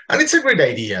 And it's a great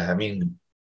idea. I mean,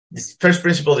 this first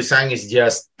principle design is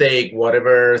just take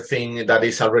whatever thing that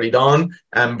is already done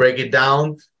and break it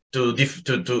down to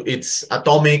its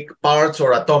atomic parts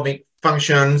or atomic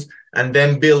functions, and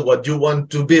then build what you want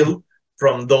to build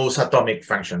from those atomic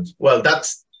functions. Well,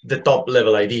 that's the top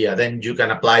level idea. Then you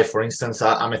can apply, for instance,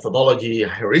 a methodology, a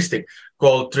heuristic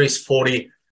called 340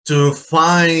 to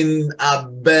find a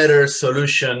better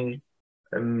solution.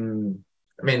 I mean,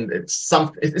 it's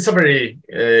a very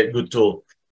good tool,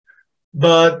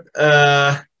 but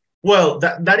well,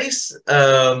 that is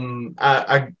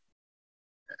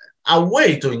a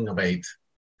way to innovate.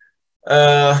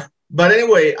 But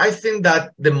anyway, I think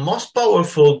that the most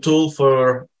powerful tool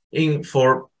for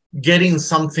getting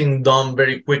something done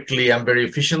very quickly and very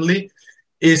efficiently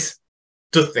is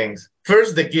two things.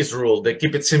 First, the KISS rule, the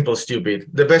keep it simple, stupid.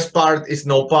 The best part is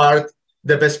no part.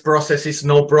 The best process is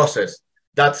no process.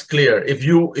 That's clear. If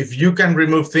you can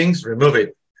remove things, remove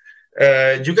it.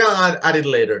 You can add it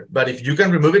later, but if you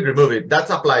can remove it, remove it. That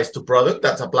applies to product,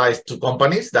 that applies to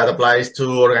companies, that applies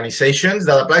to organizations,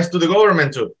 that applies to the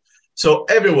government too. So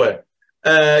everywhere,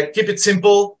 keep it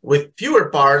simple with fewer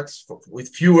parts, with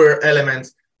fewer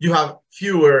elements. You have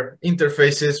fewer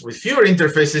interfaces. With fewer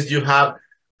interfaces, you have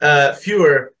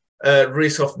fewer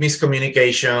risk of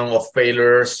miscommunication, of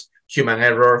failures, human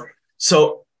error.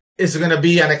 So it's going to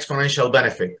be an exponential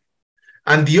benefit.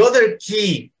 And the other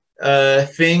key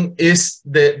thing is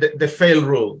the fail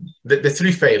rule, the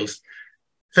three fails.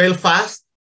 Fail fast,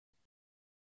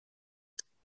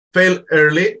 fail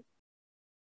early,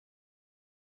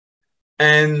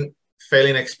 and fail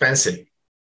inexpensive.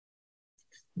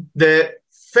 The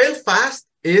fail fast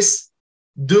is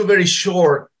do very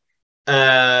short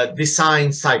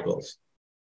design cycles.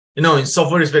 You know, in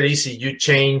software it's very easy. You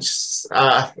change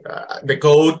the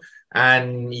code,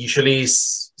 and usually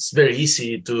it's very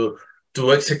easy to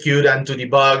execute and to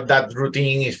debug that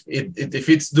routine if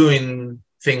it's doing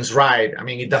things right. I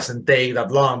mean, it doesn't take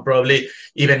that long. Probably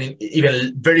even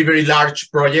very, very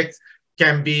large projects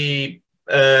can be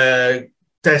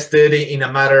tested in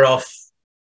a matter of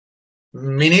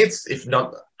minutes, if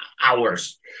not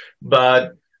hours.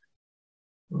 But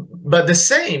the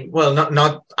same, well,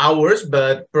 not hours,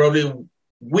 but probably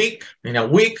in a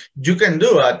week, you can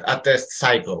do a test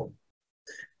cycle.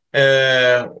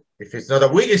 If it's not a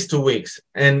week, it's 2 weeks.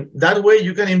 And that way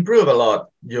you can improve a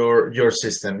lot your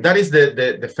system. That is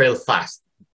the fail fast.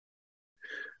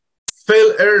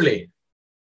 Fail early.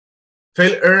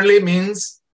 Fail early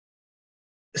means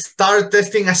start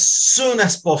testing as soon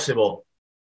as possible.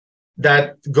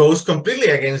 That goes completely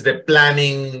against the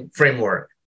planning framework.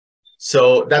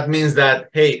 So that means that,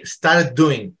 hey,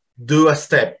 do a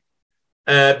step.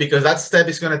 Because that step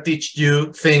is going to teach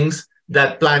you things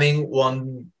that planning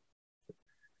won't.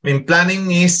 I mean,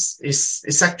 planning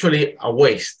is actually a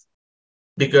waste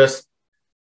because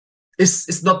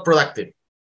it's not productive.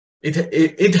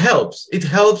 It helps. It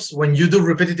helps when you do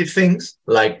repetitive things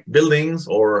like buildings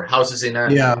or houses in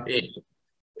a. Yeah.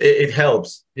 It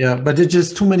helps. Yeah, but it's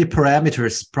just too many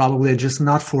parameters. Probably just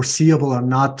not foreseeable or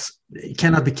not. It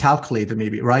cannot be calculated.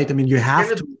 Maybe, right? I mean, you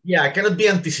have to. Yeah, it cannot be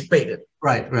anticipated.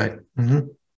 Right. Mm-hmm.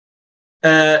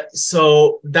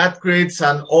 So that creates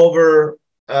an overwork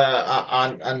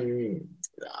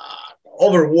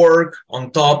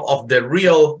on top of the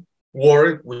real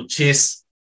work, which is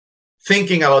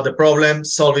thinking about the problem,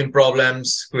 solving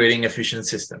problems, creating efficient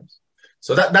systems.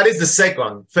 So that is the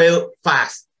second, fail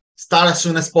fast, start as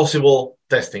soon as possible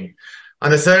testing.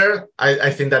 And the third,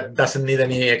 I think that doesn't need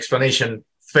any explanation,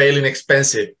 fail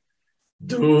inexpensive,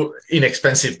 do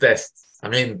inexpensive tests. I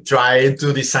mean, try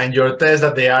to design your tests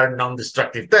that they are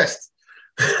non-destructive tests.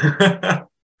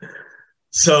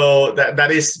 So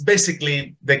that is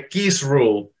basically the KISS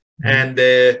rule, and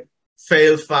the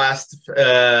fail fast,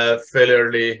 fail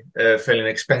early, fail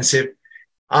inexpensive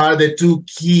are the two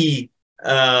key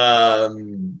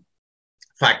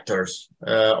factors.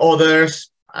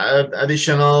 Others,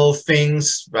 additional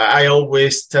things, I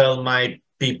always tell my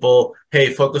people,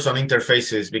 hey, focus on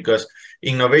interfaces, because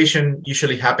innovation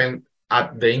usually happens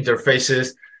at the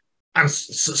interfaces, and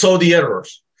so the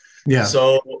errors. Yeah.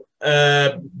 So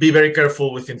be very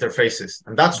careful with interfaces.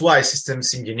 And that's why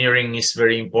systems engineering is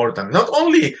very important, not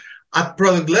only at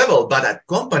product level, but at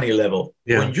company level.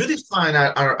 Yeah. When you define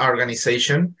our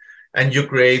organization and you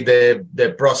create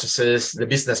the processes, the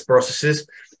business processes,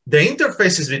 the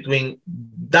interfaces between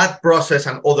that process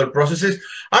and other processes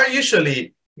are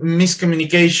usually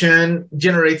miscommunication,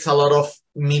 generates a lot of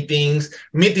meetings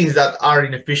that are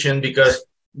inefficient because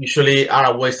usually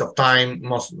are a waste of time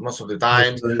most of the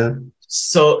time. Yeah.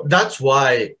 So that's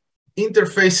why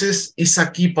interfaces is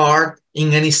a key part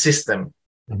in any system.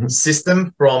 Mm-hmm.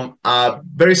 System from a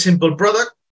very simple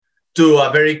product to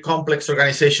a very complex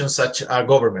organization such a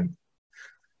government.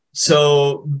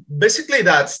 So basically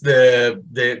that's the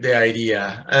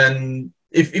idea. And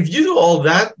if you do all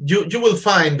that, you will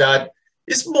find that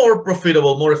it's more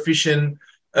profitable, more efficient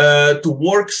to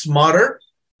work smarter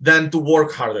than to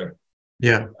work harder.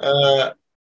 Yeah.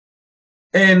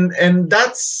 and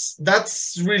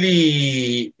that's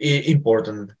really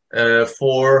important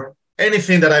for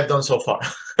anything that I've done so far.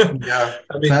 Yeah,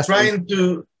 I mean, trying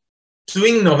to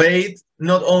innovate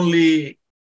not only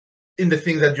in the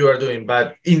things that you are doing,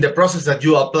 but in the process that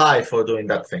you apply for doing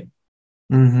that thing.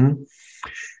 Mm-hmm.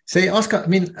 Say, Oscar, I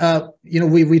mean,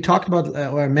 we talked about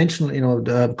or I mentioned,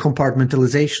 the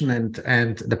compartmentalization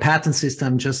and the patent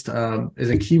system just as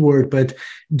a keyword. But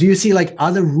do you see like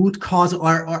other root cause,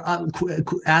 or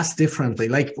asked differently,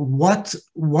 like what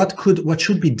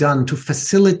should be done to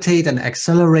facilitate and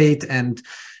accelerate and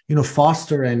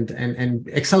foster and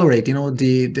accelerate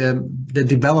the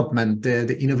development,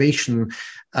 the innovation,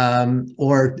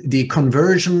 or the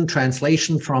conversion,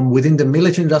 translation from within the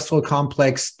military industrial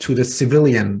complex to the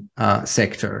civilian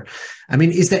sector? I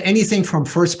mean, is there anything from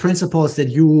first principles that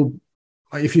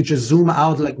if you just zoom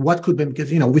out, like what could be, because,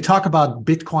 we talk about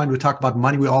Bitcoin, we talk about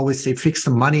money, we always say, fix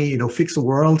the money, fix the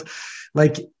world.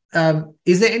 Like,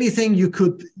 is there anything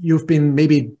you've been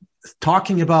maybe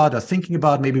talking about or thinking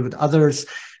about maybe with others?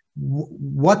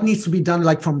 What needs to be done,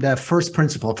 like from the first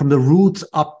principle, from the roots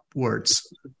upwards?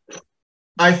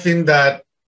 I think that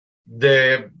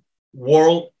the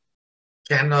world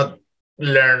cannot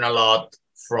learn a lot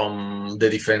from the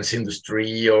defense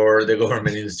industry or the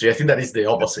government industry. I think that is the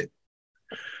opposite.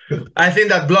 I think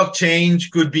that blockchain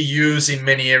could be used in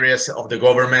many areas of the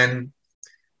government.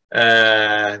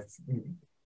 Are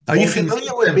you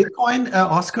familiar with Bitcoin,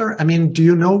 Oscar? I mean, do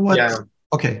you know what? Yeah.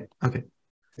 Okay.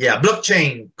 Yeah,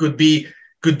 blockchain could be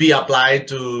applied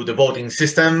to the voting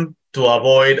system to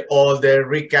avoid all the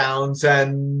recounts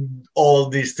and all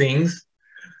these things.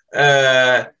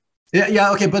 Okay,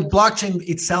 but blockchain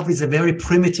itself is a very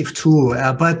primitive tool,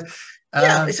 but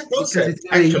it's a concept.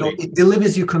 Actually, it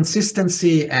delivers you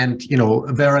consistency and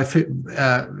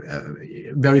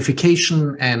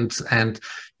verification and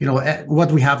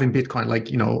what we have in Bitcoin.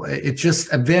 Like it's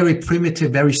just a very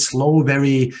primitive, very slow,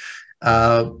 very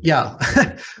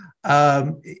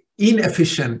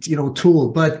inefficient tool,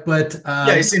 but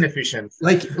it's inefficient.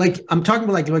 Like I'm talking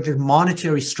about like the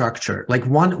monetary structure. Like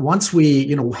once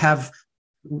we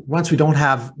don't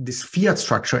have this fiat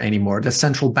structure anymore, the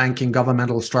central banking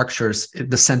governmental structures,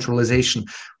 the centralization,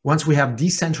 once we have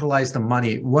decentralized the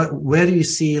money, where do you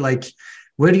see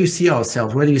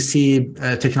ourselves? Where do you see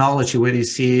technology? Where do you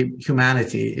see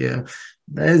humanity?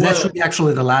 That should be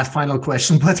actually the final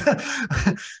question, but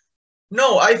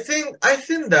no, I think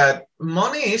that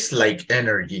money is like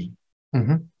energy.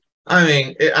 Mm-hmm. I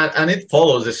mean, and it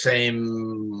follows the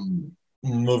same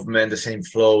movement, the same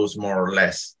flows, more or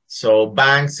less. So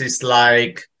banks is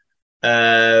like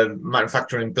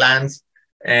manufacturing plants,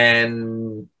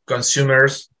 and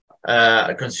consumers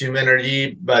consume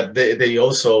energy, but they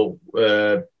also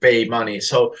pay money.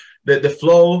 So the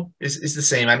flow is the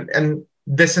same, and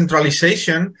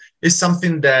decentralization is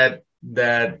something that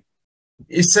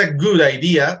it's a good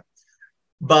idea,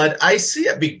 but I see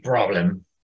a big problem.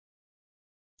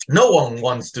 No one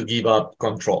wants to give up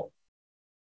control.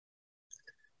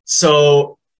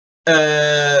 So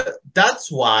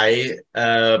that's why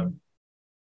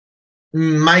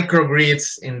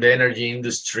microgrids in the energy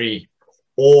industry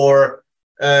or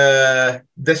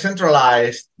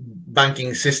decentralized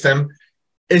banking system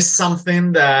is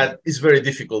something that is very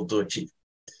difficult to achieve.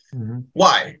 Mm-hmm.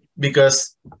 Why?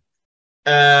 Because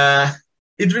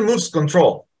it removes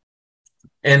control,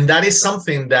 and that is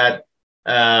something that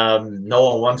no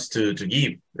one wants to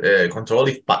give. Control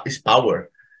is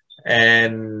power,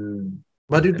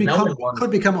 but it could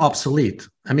become obsolete.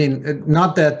 I mean,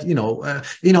 not that and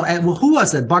who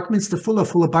was that? Buckminster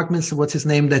Fuller Buckminster, what's his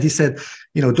name? That he said,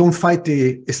 don't fight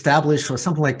the established or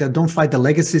something like that. Don't fight the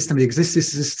legacy system, the existing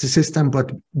system,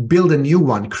 but build a new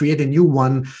one, create a new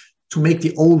one to make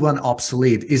the old one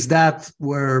obsolete. Is that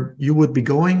where you would be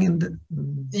going?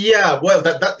 Yeah, well,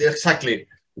 that exactly.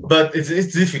 But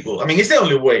it's difficult. I mean, it's the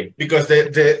only way, because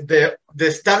the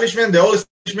establishment, the old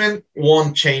establishment,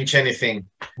 won't change anything.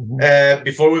 Mm-hmm.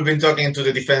 Before, we've been talking to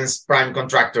the defense prime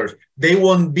contractors. They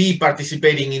won't be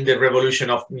participating in the revolution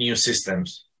of new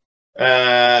systems. We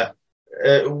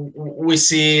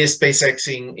see SpaceX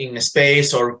in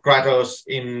space, or Kratos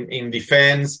in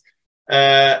defense.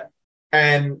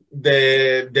 And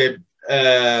the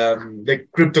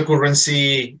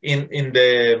cryptocurrency in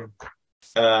the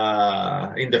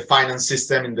finance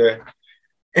system,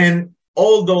 and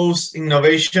all those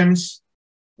innovations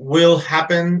will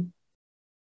happen,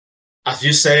 as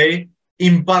you say,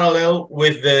 in parallel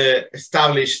with the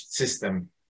established system.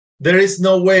 There is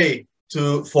no way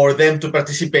for them to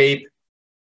participate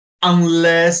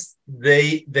unless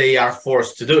they are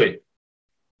forced to do it.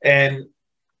 And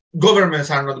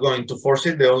governments are not going to force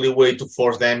it. The only way to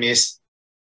force them is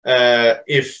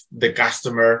if the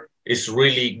customer is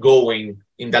really going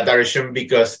in that direction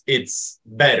because it's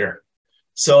better.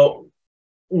 So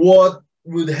what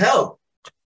would help?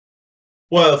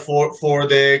 Well, for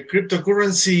the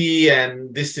cryptocurrency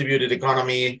and distributed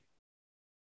economy,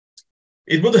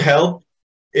 it would help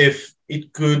if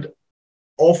it could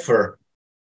offer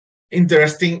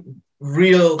interesting,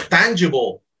 real,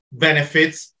 tangible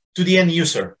benefits to the end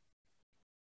user.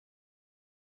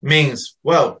 Means,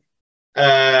 well,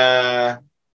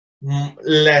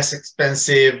 less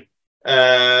expensive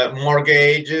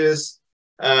mortgages,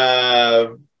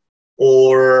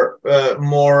 or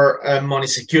more money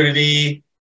security,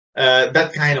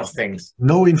 that kind of things.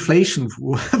 No inflation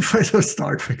for the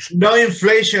start. No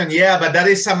inflation, yeah, but that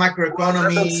is a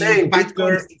macroeconomy factor.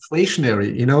 Bitcoin is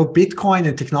inflationary. You know, Bitcoin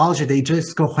and technology, they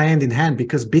just go hand in hand,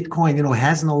 because Bitcoin, you know,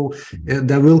 has no,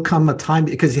 there will come a time,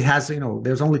 because it has, you know,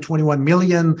 there's only 21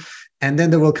 million. And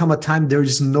then there will come a time there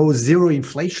is no zero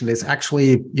inflation. It's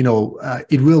actually, you know,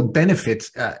 it will benefit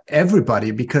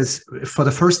everybody, because for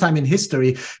the first time in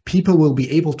history, people will be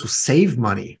able to save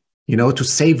money, you know, to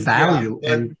save value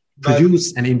and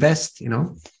produce and invest, you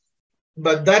know.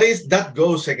 But that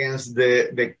goes against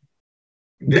the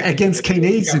against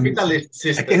Keynesian capitalist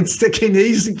system. Against the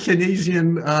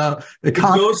Keynesian it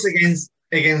goes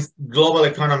against global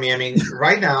economy. I mean,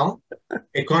 right now,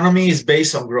 economy is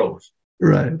based on growth.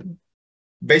 Right.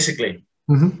 Basically,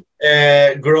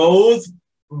 growth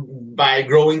by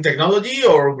growing technology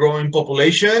or growing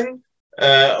population,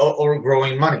 or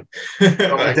growing money.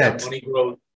 Money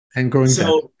growth and growing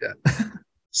debt.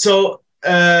 So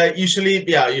usually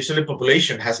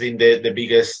population has been the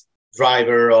biggest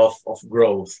driver of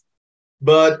growth,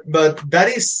 but that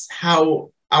is how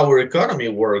our economy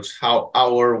works, how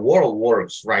our world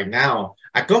works right now.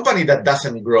 A company that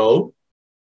doesn't grow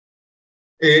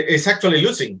is actually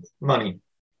losing money.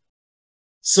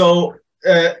 So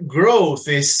growth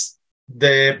is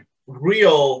the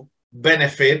real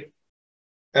benefit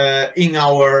in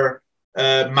our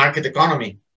market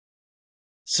economy.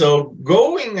 So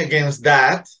going against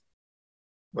that,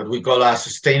 what we call a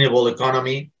sustainable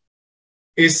economy,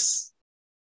 is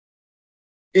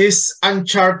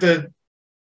uncharted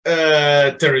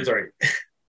territory.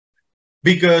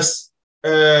 Because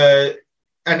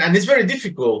and it's very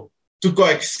difficult to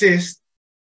coexist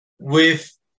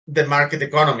with the market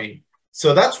economy.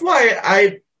 So that's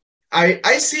why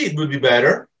I see it would be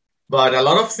better, but a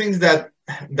lot of things that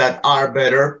are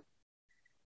better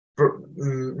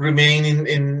remain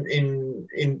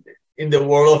in the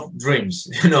world of dreams,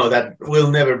 you know, that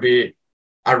will never be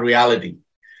a reality.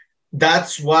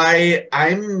 That's why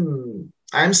I'm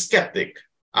skeptic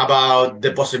about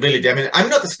the possibility. I mean, I'm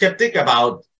not a skeptic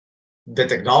about the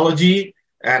technology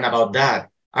and about that.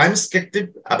 I'm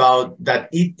skeptic about that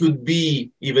it could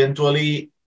be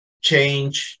eventually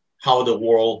change how the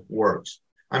world works.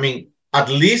 I mean, at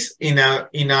least in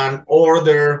an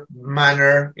order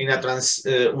manner, in a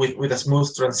with a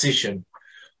smooth transition.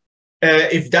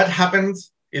 If that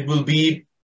happens, it will be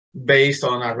based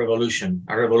on a revolution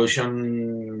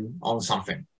on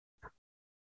something,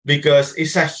 because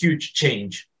it's a huge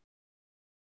change.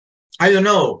 I don't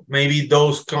know, maybe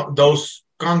those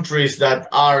countries that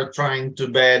are trying to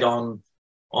bet on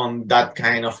that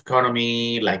kind of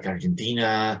economy, like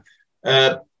Argentina,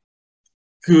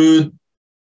 could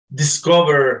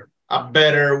discover a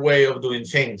better way of doing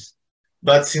things.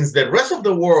 But since the rest of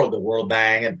the world, the World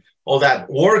Bank and all that,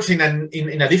 works in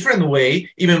a different way,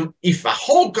 even if a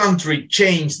whole country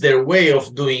changed their way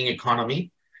of doing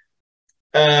economy,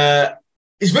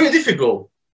 it's very difficult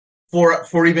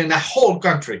for even a whole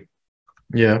country.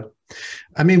 Yeah.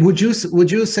 I mean, would you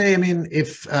say, I mean,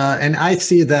 if, and I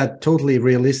see that totally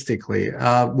realistically,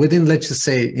 within, let's just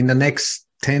say, in the next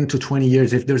 10 to 20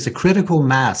 years, if there's a critical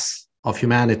mass of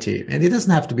humanity, and it doesn't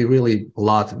have to be really a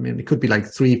lot, I mean, it could be like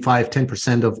 3, 5,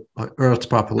 10% of Earth's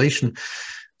population,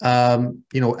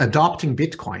 you know, adopting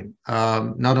Bitcoin,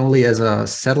 not only as a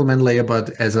settlement layer, but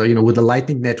as a, you know, with the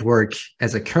Lightning Network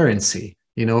as a currency,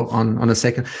 you know, on a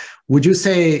second. Would you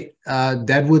say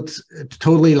that would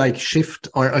totally like shift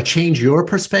or change your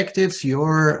perspectives?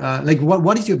 Your like,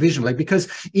 what is your vision? Like, because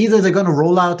either they're going to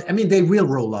roll out, I mean, they will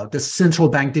roll out the central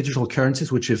bank digital currencies,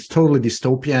 which is totally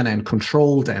dystopian and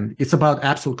controlled, and it's about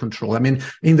absolute control. I mean,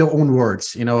 in their own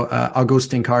words, you know,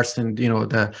 Augustin Karsten, you know,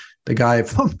 the guy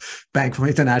from Bank for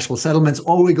International Settlements,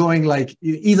 or we're going like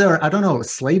either, I don't know,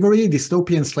 slavery,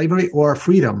 dystopian slavery, or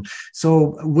freedom.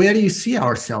 So where do you see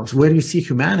ourselves? Where do you see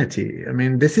humanity? I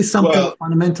mean, this is something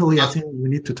fundamentally I think we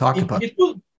need to talk about. It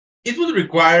would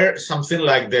require something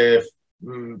like the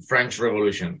French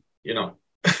Revolution, you know,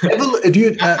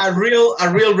 a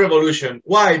real revolution.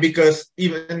 Why? Because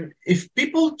even if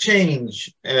people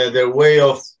change their way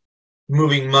of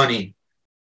moving money,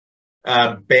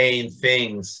 paying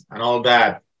things, and all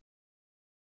that,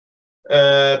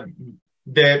 uh,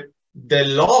 the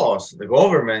laws, the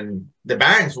government, the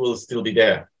banks will still be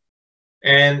there.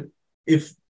 And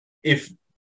if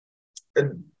uh,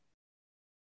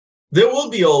 there will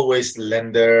be always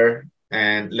lenders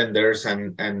and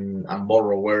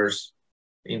borrowers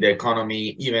in the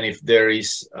economy, even if there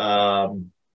is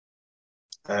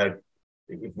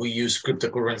if we use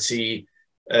cryptocurrency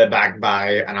backed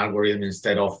by an algorithm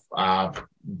instead of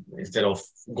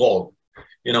gold,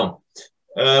 you know.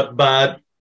 But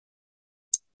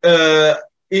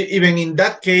even in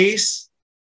that case,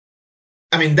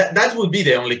 I mean, that would be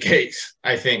the only case,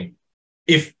 I think,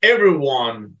 if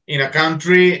everyone in a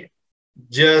country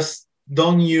just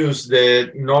don't use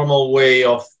the normal way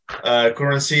of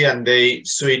currency and they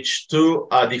switch to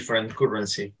a different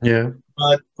currency. Yeah.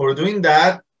 But for doing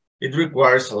that, it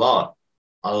requires a lot.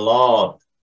 I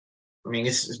mean,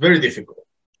 it's very difficult.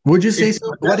 Would you say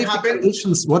so? What if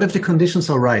the conditions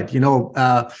are right? You know,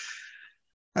 I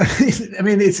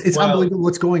mean, it's unbelievable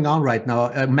what's going on right now,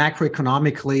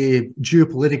 macroeconomically,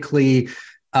 geopolitically,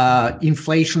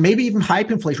 inflation, maybe even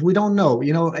hyperinflation. We don't know.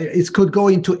 You know, it could go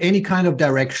into any kind of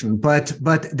direction. But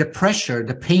the pressure,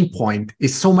 the pain point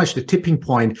is so much. The tipping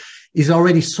point is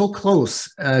already so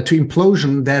close to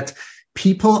implosion that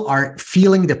people are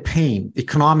feeling the pain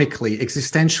economically,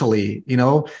 existentially. You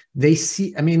know, they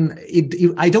see. I mean,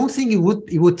 I don't think it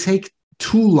would take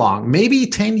too long, maybe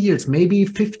 10 years, maybe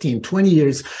 15, 20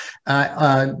 years,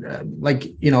 like,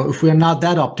 you know, if we're not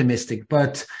that optimistic,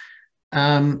 but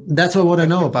that's what I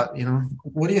know about, you know.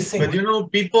 What do you think? But, you know,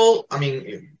 people, I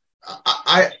mean,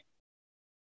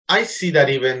 I see that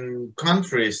even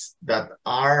countries that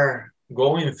are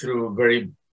going through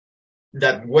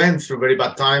went through very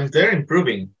bad times, they're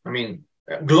improving. I mean,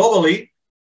 globally,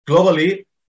 poverty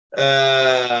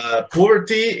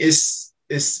is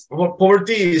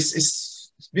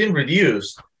being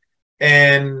reduced,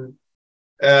 and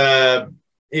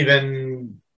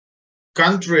even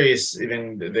countries,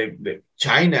 even the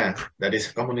China, that is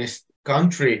a communist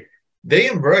country, they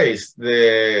embrace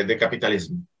the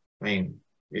capitalism. I mean,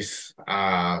 it's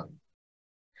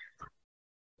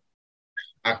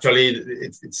actually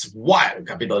it's wild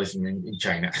capitalism in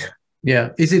China.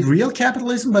 Yeah, is it real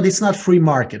capitalism? But it's not free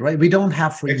market, right? We don't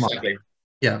have free market.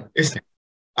 Yeah.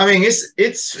 I mean,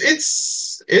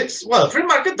 it's well, free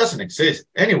market doesn't exist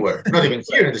anywhere, not even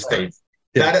here in the States.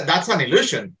 Yeah. That's an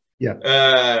illusion.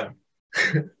 Yeah.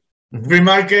 Free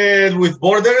market with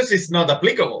borders is not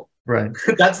applicable. Right.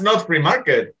 That's not free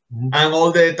market. And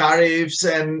all the tariffs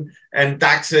and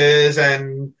taxes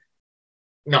and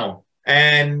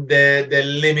the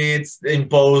limits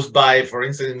imposed by, for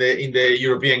instance, in the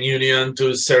European Union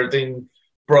to certain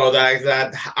products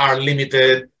that are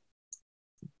limited.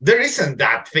 There isn't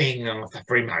that thing of a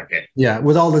free market. Yeah,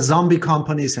 with all the zombie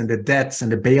companies and the debts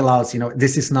and the bailouts, you know,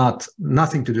 this is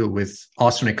nothing to do with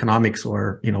Austrian economics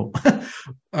or, you know,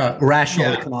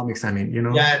 rational economics. I mean, you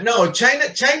know. Yeah, no, China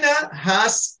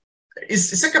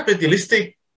is a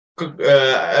capitalistic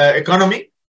economy,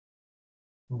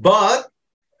 but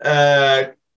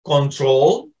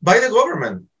controlled by the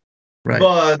government. Right.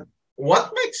 But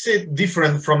what makes it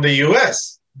different from the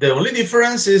US? The only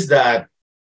difference is that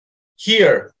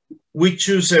here, we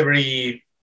choose every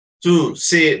 2,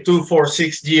 4,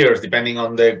 6 years, depending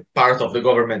on the part of the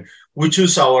government, we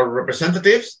choose our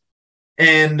representatives.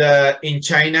 And in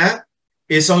China,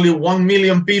 it's only 1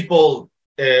 million people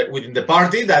within the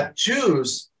party that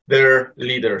choose their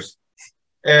leaders.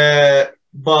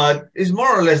 But it's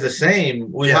more or less the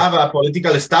same. We have a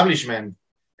political establishment,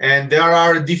 and there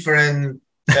are different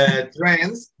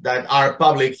trends that are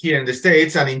public here in the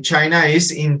States, and in China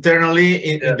is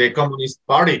internally in the Communist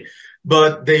Party,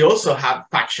 but they also have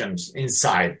factions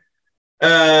inside.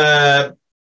 I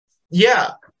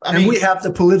mean, we have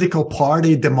the political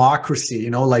party democracy, you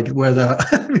know, like where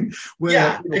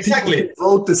exactly,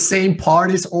 people vote the same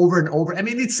parties over and over. I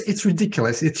mean, it's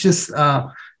ridiculous. It's just an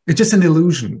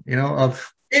illusion, you know.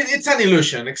 It's an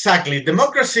illusion, exactly.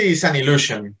 Democracy is an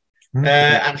illusion,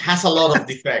 and has a lot of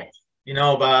defects. You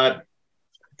know, but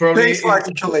probably... Thanks for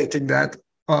articulating that,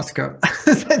 Oscar.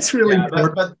 That's really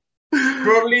important. But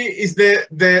probably is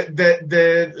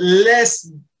the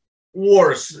less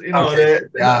worse, you know,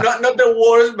 not the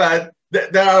worst, but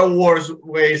there are worse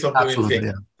ways of doing things.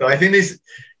 Yeah. So I think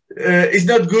it's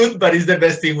not good, but it's the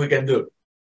best thing we can do.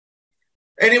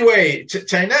 Anyway,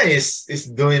 China is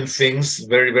doing things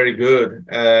very, very good.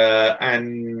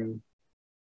 And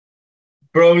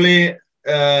probably...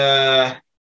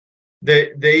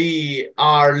 They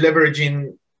are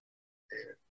leveraging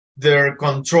their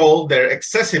control, their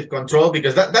excessive control,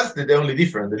 because that's the only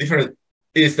difference. The difference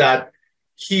is that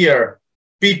here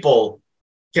people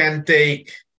can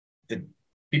take a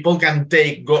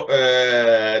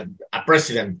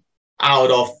president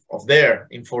out of there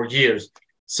in 4 years.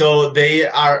 So they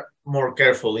are more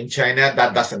careful. In China,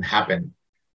 that doesn't happen.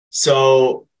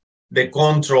 So the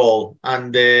control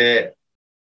and the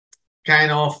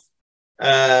kind of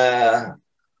that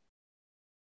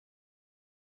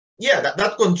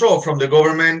control from the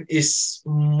government is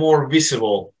more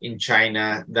visible in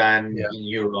China than in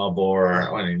Europe or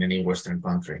in any Western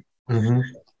country,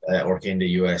 or in the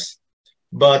US.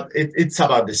 But it's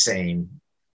about the same.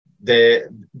 They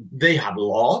have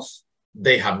laws,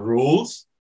 they have rules.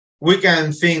 We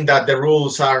can think that the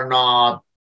rules are not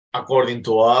according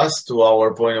to us, to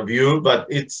our point of view, but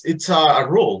it's a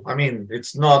rule. I mean,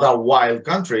 it's not a wild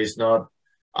country. It's not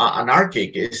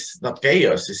anarchic. It's not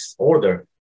chaos. It's order.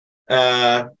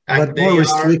 But more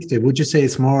restrictive. Would you say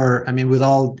it's more? I mean, with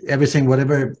everything,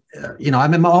 whatever,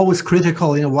 I'm always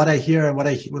critical. What I hear and what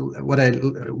I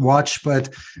watch, but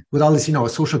with all this,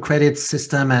 social credit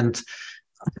system and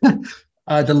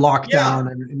the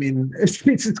lockdown, and I mean, it's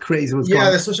crazy.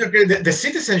 The social credit, the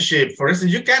citizenship. For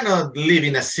instance, you cannot live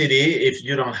in a city if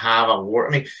you don't have a work.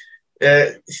 I mean,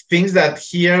 things that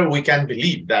here we can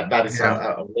believe that is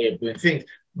a way of doing things,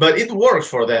 but it works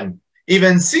for them.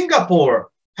 Even Singapore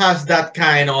has that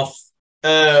kind of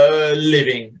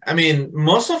living. I mean,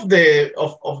 most of the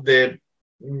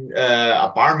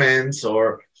apartments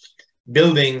or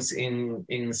buildings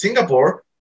in Singapore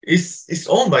is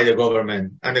owned by the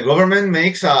government, and the government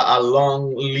makes a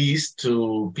long list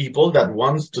to people that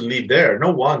wants to live there.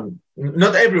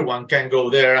 Not everyone can go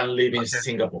there and live in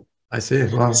Singapore. I see.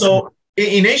 Wow. So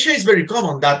in Asia, it's very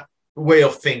common, that way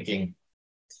of thinking.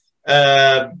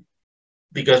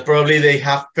 Because probably they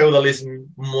have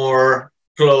feudalism more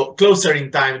closer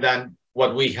in time than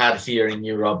what we had here in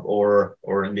Europe or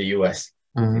in the US,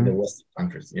 in the Western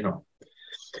countries,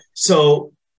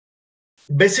 So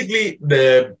basically,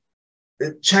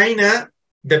 China,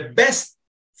 the best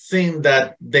thing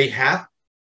that they have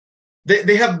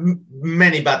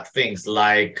many bad things,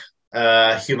 like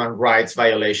human rights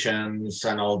violations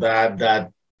and all that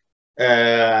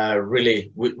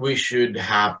really we should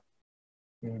have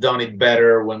done it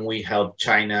better when we helped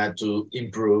China to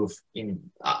improve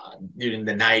during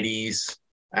the 90s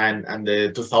and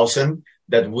the 2000s,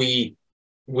 that we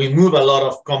move a lot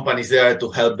of companies there to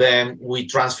help them. We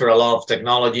transfer a lot of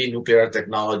technology, nuclear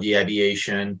technology,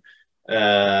 aviation.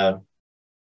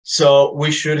 So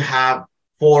we should have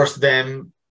forced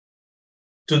them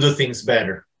to do things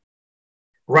better.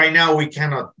 Right now, we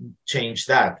cannot change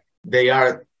that. They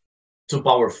are too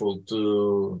powerful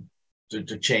to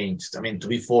change. I mean, to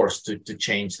be forced to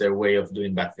change their way of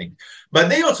doing bad things. But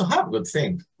they also have good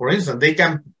things. For instance, they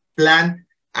can plan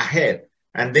ahead,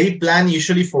 and they plan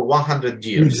usually for 100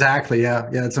 years. Exactly. Yeah.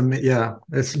 It's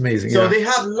amazing. So they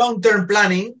have long-term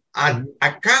planning at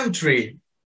a country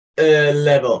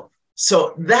level.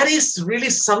 So that is really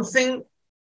something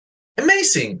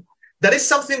amazing. That is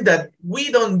something that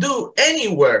we don't do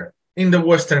anywhere in the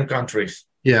Western countries.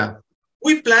 Yeah.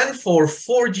 We plan for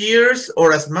 4 years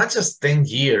or as much as 10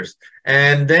 years.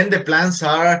 And then the plans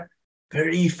are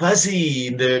very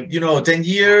fuzzy, 10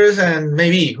 years and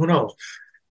maybe, who knows,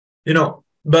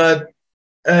 but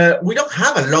we don't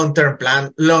have a long-term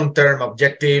plan, long-term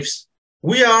objectives.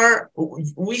 We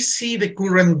see the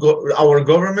current, our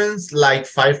governments like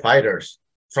firefighters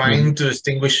trying to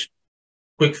extinguish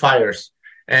quick fires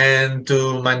and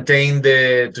to maintain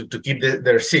to keep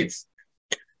their seats.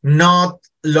 Not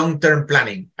long-term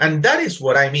planning. And that is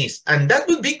what I miss. And that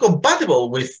would be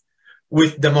compatible with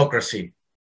democracy.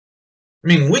 I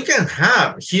mean, we can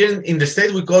have, here in the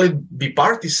States, we call it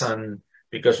bipartisan,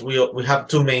 because we have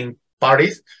two main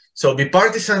parties. So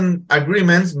bipartisan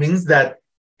agreements means that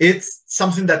it's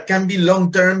something that can be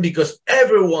long-term because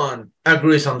everyone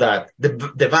agrees on that,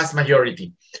 the vast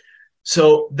majority.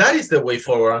 So that is the way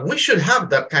forward. And we should have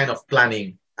that kind of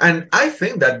planning. And I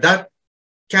think that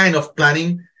kind of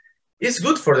planning is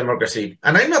good for democracy.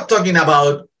 And I'm not talking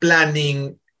about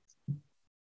planning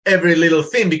every little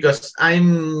thing, because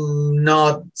I'm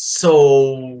not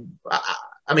so,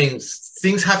 I mean,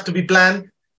 things have to be planned,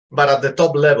 but at the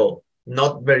top level,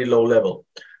 not very low level.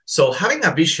 So having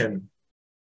a vision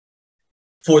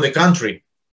for the country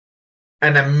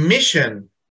and a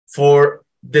mission for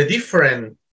the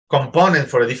different components,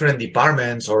 for the different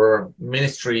departments or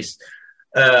ministries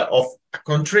of a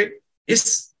country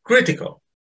is critical.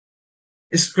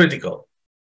 It's critical.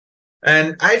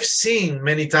 And I've seen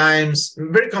many times,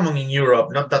 very common in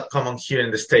Europe, not that common here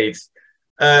in the States,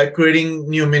 creating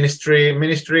new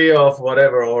ministry of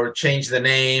whatever, or change the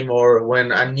name, or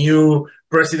when a new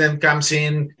president comes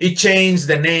in, it changes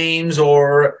the names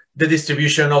or the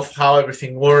distribution of how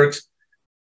everything works.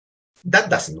 That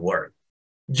doesn't work.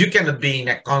 You cannot be in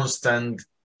a constant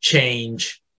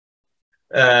change.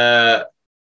 I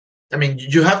mean,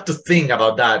 you have to think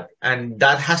about that, and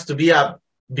that has to be a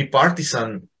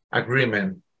bipartisan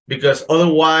agreement, because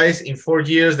otherwise, in 4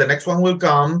 years, the next one will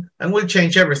come and will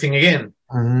change everything again.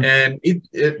 And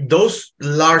those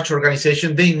large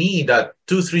organizations, they need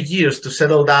 2-3 years to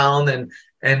settle down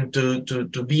and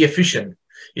to be efficient.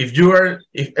 If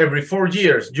every 4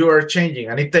 years you are changing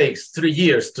and it takes 3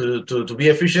 years to be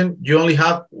efficient, you only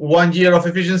have 1 year of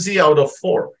efficiency out of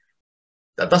 4.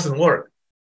 That doesn't work.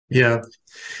 Yeah.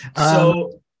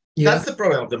 So that's the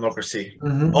problem of democracy,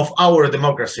 of our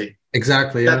democracy.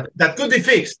 Exactly. Yeah. That could be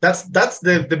fixed. That's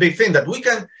the big thing, that we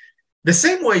can, the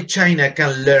same way China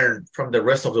can learn from the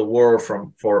rest of the world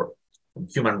for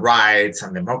human rights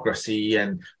and democracy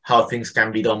and how things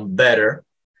can be done better,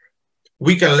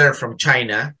 we can learn from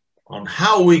China on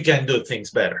how we can do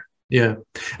things better. Yeah,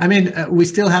 I mean, we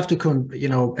still have to,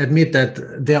 admit that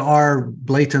there are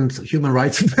blatant human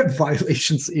rights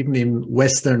violations, even in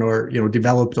Western or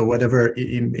developed or whatever,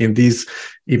 in these,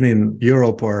 even in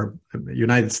Europe or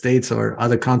United States or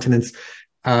other continents.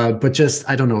 But just,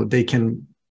 I don't know, they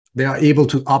are able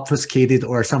to obfuscate it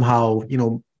or somehow,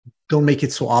 don't make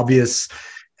it so obvious.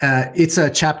 It's a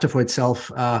chapter for itself.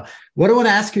 What I want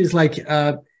to ask you is, like,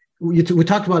 we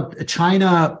talked about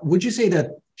China. Would you say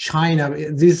that China,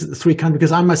 these 3 countries,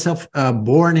 because I'm myself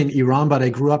born in Iran, but I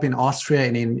grew up in Austria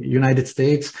and in United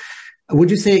States.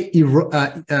 Would you say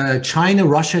China,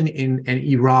 Russia, and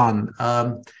Iran,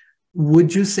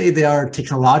 would you say they are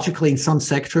technologically in some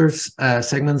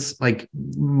segments, like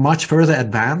much further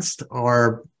advanced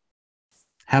or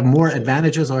have more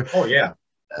advantages? Or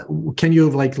can you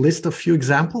list a few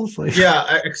examples?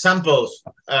 Examples.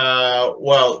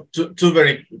 Well, two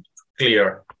very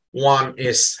clear. One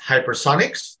is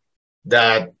hypersonics,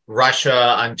 that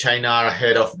Russia and China are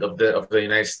ahead of the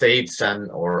United States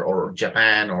or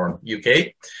Japan or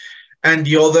UK, and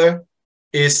the other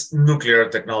is nuclear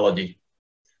technology.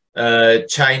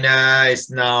 China is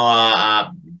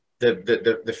now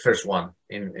the first one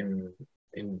in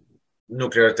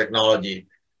nuclear technology,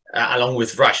 along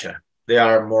with Russia. They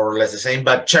are more or less the same,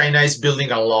 but China is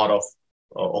building a lot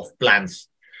of plants.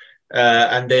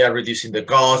 And they are reducing the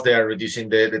cost. They are reducing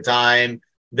the time.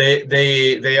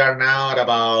 They are now at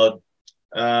about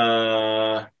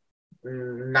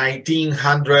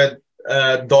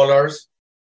 $1,900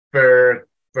 per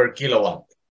kilowatt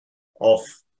of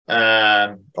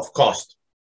cost.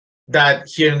 That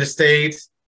here in the States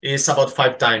is about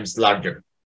 5 times larger.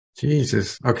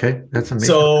 Jesus. Okay, that's amazing.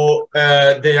 So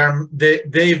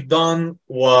they've done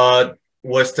what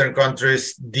Western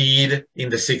countries did in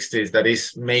the 60s, that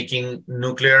is making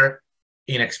nuclear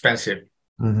inexpensive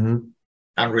and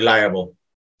reliable.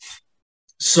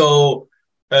 So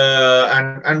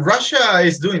and Russia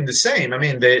is doing the same. I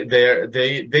mean,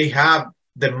 they have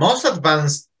the most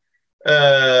advanced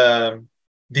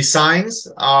designs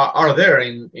are there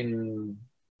in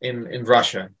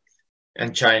Russia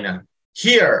and China.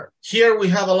 Here we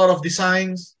have a lot of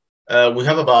designs. We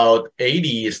have about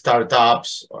 80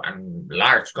 startups and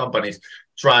large companies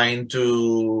trying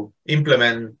to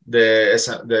implement the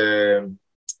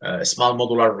small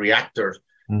modular reactors.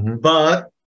 But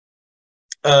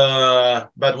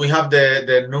we have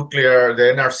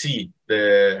the NRC,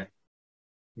 the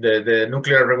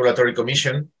Nuclear Regulatory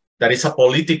Commission, that is a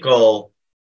political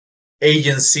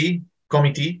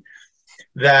committee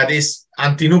that is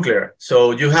anti-nuclear.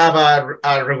 So you have a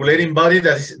regulating body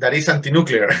that is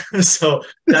anti-nuclear. So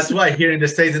that's why here in the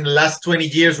States, in the last 20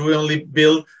 years, we only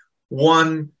built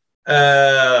one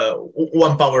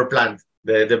power plant,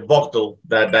 the Vogtle,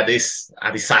 that is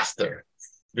a disaster.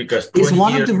 Because is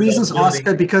one of the reasons,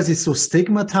 Oscar, because it's so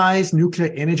stigmatized,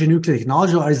 nuclear energy, nuclear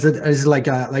technology, or is it like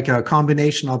a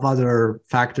combination of other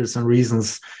factors and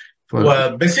reasons?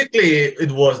 Well, basically,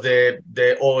 it was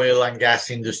the oil and gas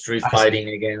industry fighting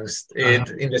against it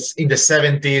in the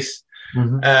 70s.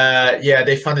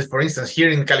 They found it, for instance, here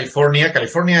in California.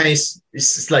 California is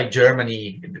like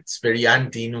Germany. It's very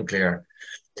anti-nuclear,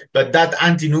 but that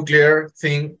anti-nuclear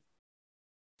thing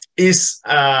is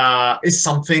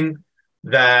something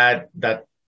that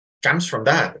comes from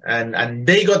that, and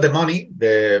they got the money.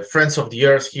 The Friends of the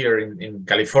Earth here in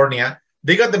California,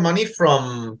 they got the money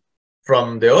from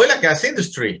the oil and gas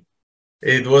industry.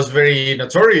 It was very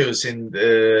notorious in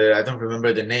I don't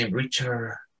remember the name,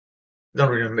 Richard don't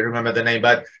remember the name,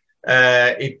 but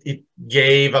it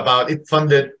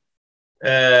funded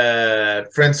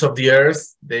Friends of the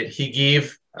Earth. He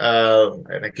gave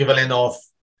an equivalent of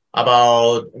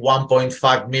about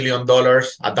 $1.5 million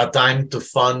at that time to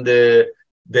fund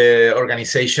the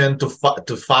organization to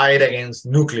fight against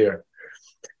nuclear.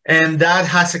 And that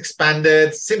has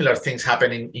expanded. Similar things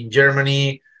happening in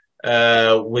Germany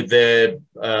with the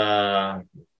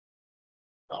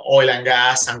oil and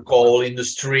gas and coal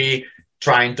industry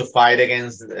trying to fight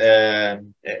against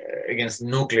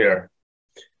nuclear.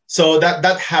 So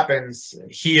that happens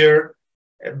here.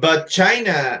 But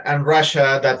China and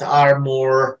Russia, that are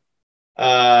more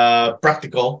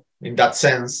practical in that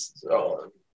sense,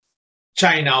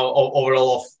 China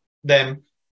overall of them,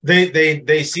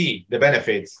 they see the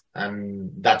benefits,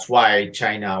 and that's why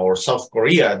China or South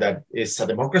Korea, that is a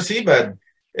democracy, but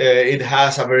it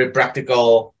has a very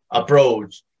practical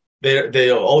approach.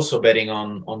 They're also betting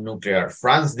on nuclear.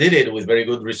 France did it with very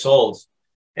good results.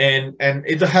 And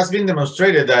it has been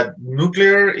demonstrated that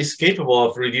nuclear is capable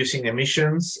of reducing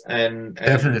emissions and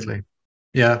definitely.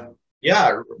 Yeah.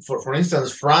 Yeah. For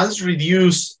instance, France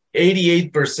reduced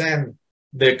 88%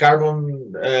 the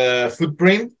carbon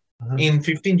footprint in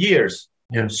 15 years.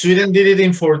 Yeah. Sweden did it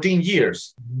in 14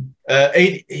 years.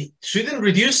 Sweden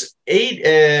reduced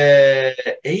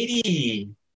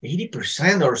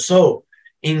 80% or so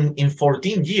in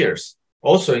 14 years,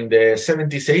 also in the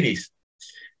 70s, 80s.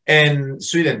 And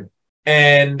Sweden.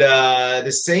 And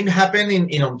the same happened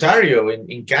in Ontario,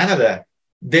 in Canada.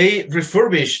 They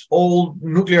refurbished old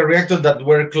nuclear reactors that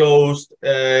were closed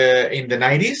in the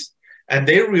 90s, and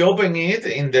they reopened it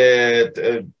in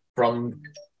from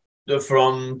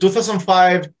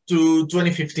 2005 to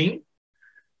 2015.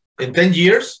 In 10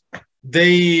 years,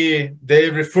 they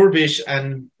refurbish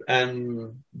and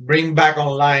bring back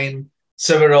online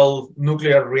several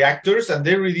nuclear reactors, and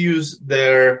they reduce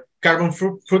their carbon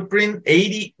footprint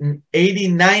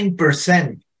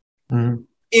 89%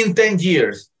 in 10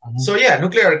 years. So yeah,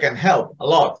 nuclear can help a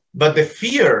lot, but the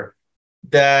fear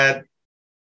that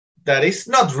is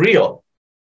not real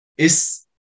is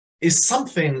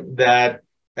something that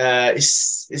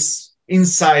is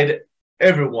inside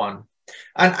everyone,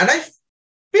 and I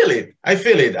feel it.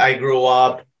 I grew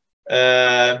up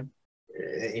in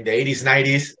the 80s,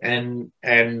 90s,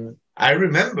 and I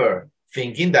remember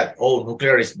thinking that, oh,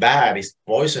 nuclear is bad, it's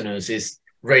poisonous, it's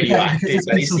radioactive,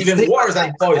 but it's even worse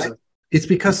than poison. It's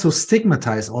because so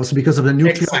stigmatized, also because of the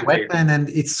nuclear weapon, and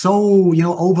it's so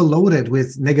overloaded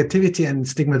with negativity and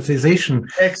stigmatization.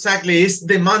 Exactly, it's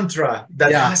the mantra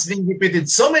that has been repeated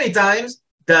so many times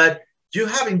that you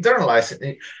have internalized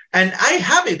it, and I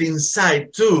have it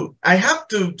inside too. I have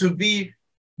to be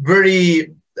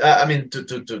very,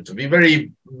 to be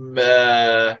very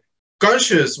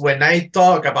conscious when I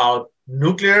talk about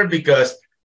nuclear, because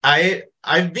I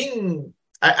had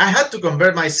to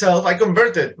convert myself. I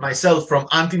converted myself from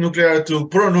anti-nuclear to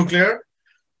pro-nuclear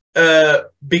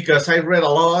because I read a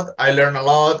lot, I learned a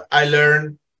lot, I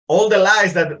learned all the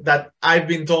lies that I've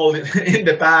been told in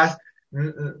the past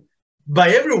by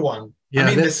everyone.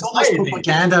 Yeah, there's so much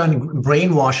propaganda and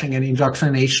brainwashing and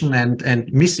indoctrination and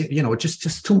missing,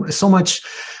 just so much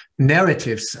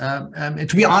narratives.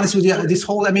 To be honest with you, this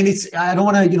whole, I don't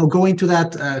want to, go into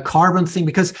that carbon thing,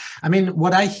 because,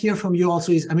 what I hear from you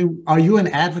also is, are you an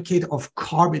advocate of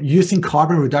carbon? You think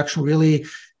carbon reduction really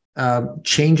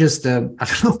changes the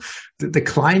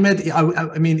climate?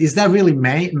 Is that really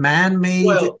man-made?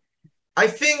 Well, I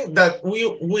think that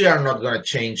we are not going to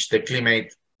change the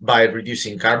climate by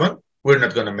reducing carbon. We're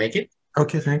not going to make it.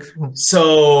 Okay, thanks.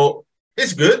 So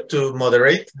it's good to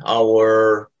moderate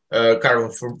our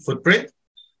carbon footprint,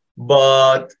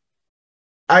 but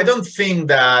I don't think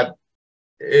that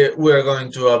we're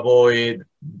going to avoid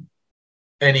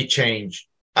any change.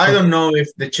 I don't know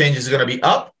if the change is going to be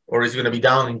up or is going to be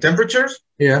down in temperatures.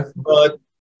 Yeah, but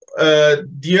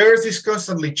the Earth is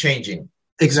constantly changing.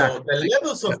 Exactly. So the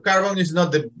levels of carbon is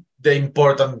not the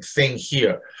important thing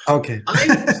here. Okay.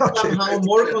 I'm somehow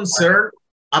more concerned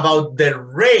about the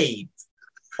rate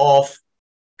of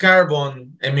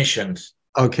carbon emissions.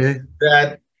 Okay.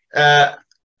 That the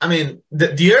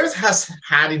Earth has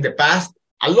had in the past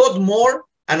a lot more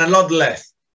and a lot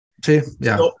less. See,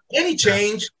 yeah. So any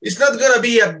change is not going to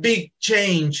be a big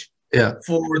change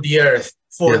for the Earth,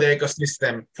 for the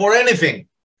ecosystem, for anything.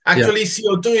 Actually,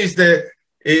 CO2 is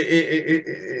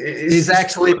is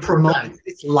actually promoting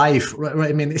its life,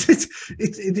 right?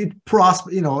 It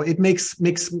prosper, it makes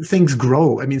things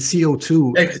grow.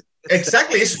 CO2.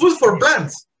 Exactly, it's food for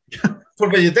plants, for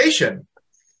vegetation.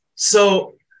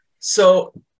 So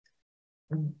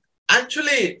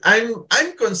Actually,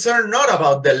 I'm concerned not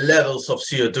about the levels of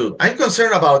CO2. I'm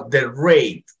concerned about the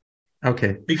rate.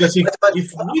 Okay. Because if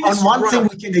we on one thing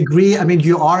we can agree, I mean,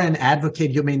 you are an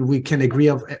advocate. You mean we can agree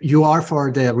you are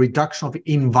for the reduction of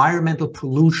environmental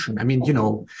pollution. I mean, you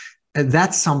know,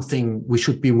 that's something we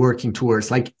should be working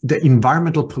towards, like the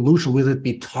environmental pollution, whether it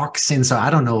be toxins or I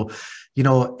don't know, you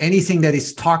know, anything that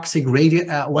is toxic,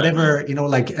 whatever, you know,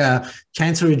 like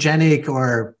cancerogenic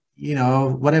or, you know,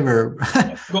 whatever.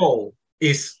 Goal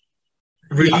is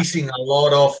releasing a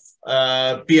lot of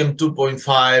PM 2.5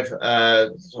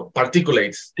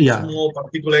 particulates, small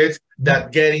particulates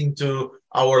that get into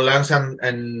our lungs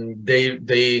and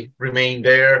they remain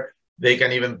there. They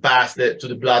can even pass to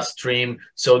the bloodstream.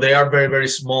 So they are very, very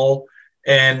small.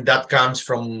 And that comes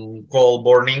from coal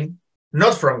burning,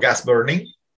 not from gas burning.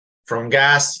 From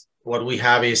gas, what we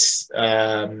have is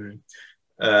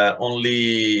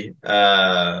only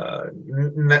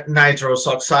nitrous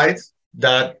oxide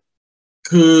that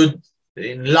could,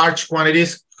 in large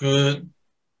quantities, could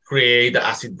create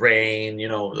acid rain, you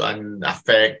know, and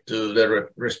affect to the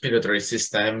respiratory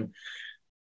system.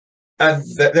 And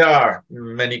there are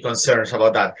many concerns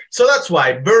about that. So that's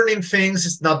why burning things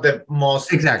is not the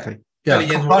most exactly. Yeah,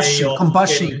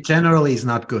 combustion generally is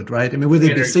not good, right? I mean, whether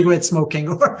it be cigarette smoking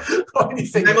or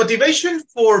anything. The motivation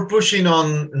for pushing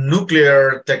on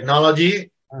nuclear technology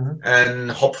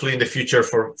and hopefully in the future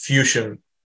for fusion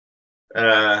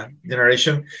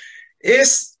generation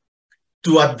is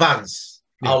to advance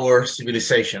our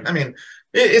civilization. I mean,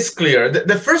 it's clear.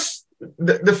 The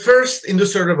first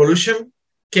industrial revolution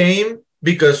came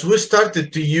because we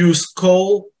started to use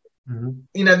coal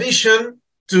in addition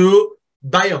to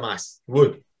biomass,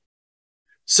 wood.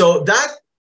 So that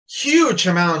huge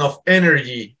amount of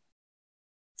energy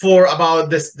for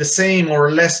about the same or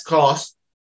less cost,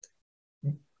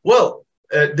 well,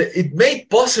 it made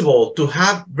possible to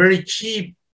have very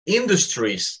cheap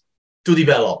industries to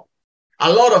develop.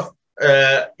 A lot of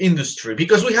industry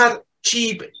because we had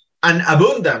cheap and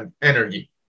abundant energy.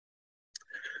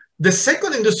 The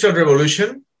second industrial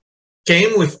revolution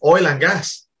came with oil and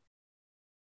gas.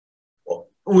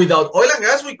 Without oil and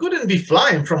gas, we couldn't be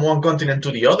flying from one continent to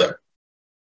the other.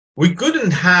 We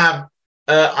couldn't have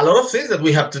a lot of things that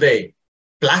we have today.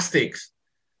 Plastics.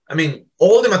 I mean,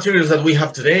 all the materials that we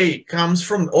have today comes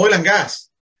from oil and gas.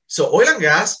 So oil and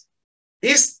gas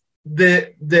is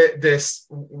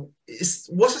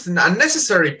was a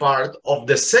necessary part of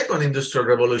the second industrial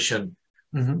revolution.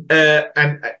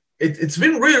 And it's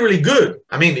been really, really good.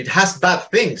 I mean, it has bad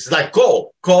things like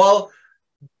coal. Coal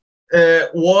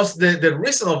was the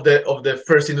reason of the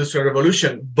first industrial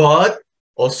revolution, but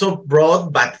also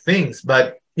brought bad things.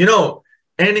 But you know,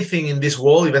 anything in this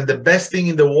world, even the best thing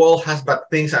in the world has bad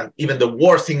things, and even the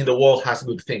worst thing in the world has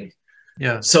good things.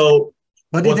 Yeah. So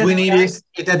but what we need is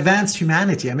it advanced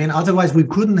humanity. I mean, otherwise we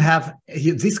couldn't have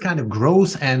this kind of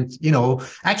growth, and you know,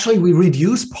 actually we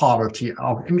reduce poverty,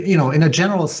 you know, in a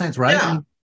general sense, right? Yeah.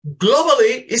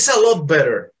 Globally, it's a lot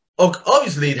better.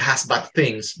 Obviously, it has bad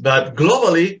things, but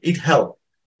globally, it helped.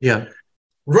 Yeah.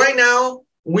 Right now,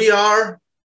 we are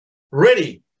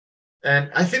ready.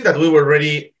 And I think that we were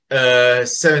ready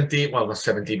 70, well, not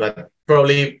 70, but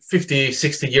probably 50,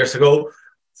 60 years ago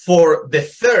for the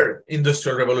third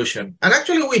industrial revolution. And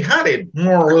actually, we had it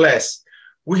more or less.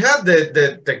 We had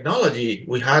the technology,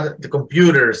 we had the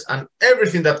computers and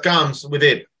everything that comes with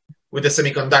it, with the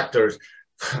semiconductors.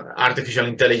 Artificial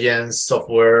intelligence,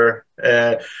 software,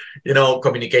 you know,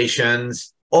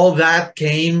 communications, all that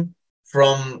came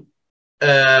from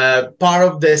part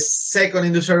of the second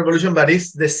industrial revolution, but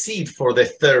it's the seed for the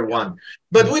third one.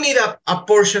 But we need a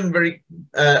portion,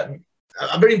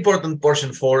 a very important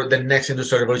portion for the next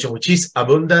industrial revolution, which is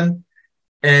abundant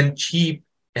and cheap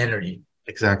energy.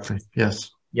 Exactly. Yes.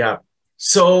 Yeah.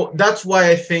 So that's why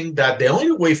I think that the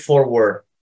only way forward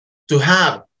to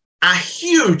have a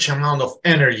huge amount of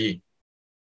energy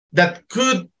that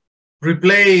could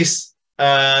replace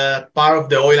part of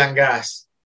the oil and gas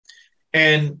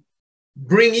and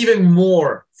bring even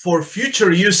more for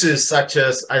future uses such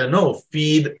as, I don't know,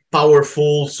 feed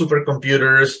powerful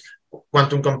supercomputers,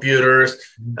 quantum computers,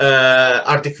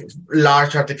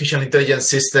 large artificial intelligence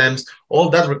systems, all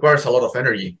that requires a lot of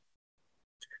energy.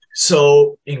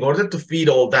 So in order to feed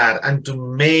all that and to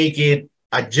make it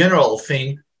a general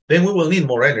thing, then we will need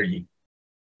more energy.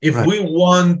 If we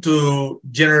want to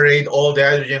generate all the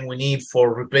hydrogen we need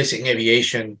for replacing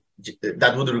aviation,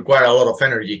 that would require a lot of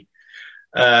energy.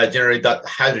 Generate that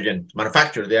hydrogen,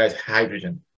 manufacture the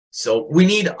hydrogen. So we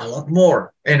need a lot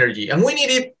more energy, and we need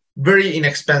it very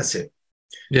inexpensive.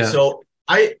 Yeah. So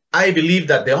I believe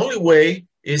that the only way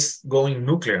is going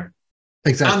nuclear.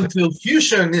 Exactly. until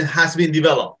fusion has been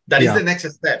developed. That is the next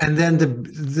step. And then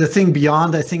the thing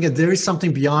beyond, I think there is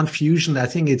something beyond fusion. I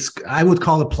think I would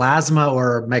call it plasma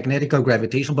or magnetic or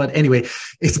gravitational, but anyway,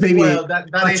 it's maybe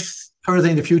that is further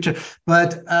in the future.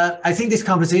 But I think this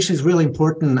conversation is really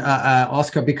important,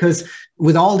 Oscar, because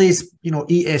with all this,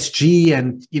 ESG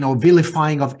and,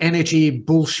 vilifying of energy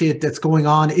bullshit that's going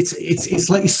on, it's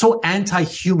like, it's so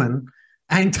anti-human,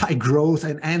 anti-growth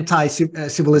and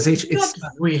anti-civilization. It's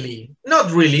not really.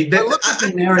 Look at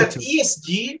the narrative.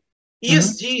 ESG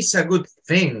is a good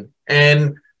thing,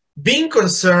 and being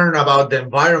concerned about the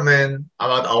environment,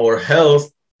 about our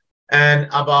health, and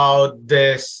about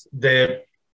the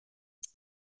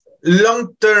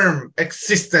long-term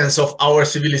existence of our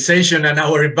civilization and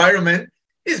our environment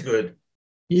is good.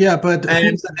 Yeah, but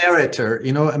who's the narrator?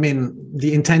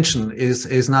 The intention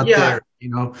is not there.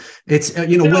 It's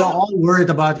we're all worried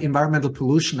about environmental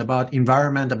pollution, about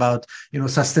environment, about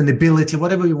sustainability,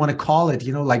 whatever you want to call it.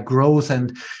 Like growth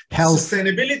and health.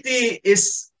 Sustainability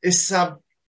is a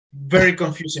very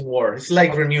confusing word. It's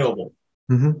like renewable.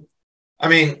 Mm-hmm. I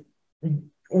mean,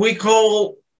 we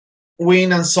call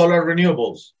wind and solar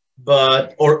renewables,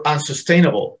 or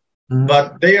unsustainable, mm-hmm.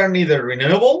 but they are neither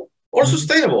renewable or mm-hmm.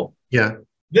 sustainable. Yeah.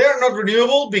 They are not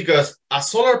renewable because a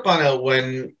solar panel,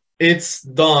 when it's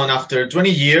done after 20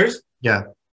 years,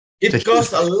 it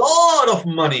costs a lot of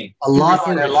money. A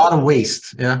lot of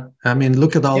waste. Yeah. I mean,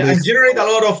 look at all this. And generate a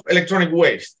lot of electronic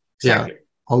waste. Exactly. Yeah.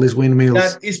 All these windmills.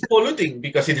 That is polluting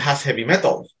because it has heavy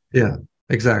metals. Yeah,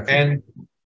 exactly. And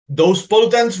those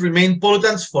pollutants remain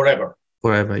pollutants forever.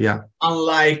 Forever, yeah.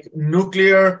 Unlike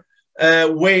nuclear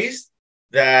waste,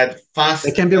 they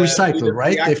can be recycled,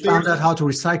 right? Reactors. They found out how to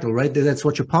recycle, right? That's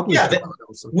what you published. Yeah,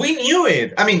 we knew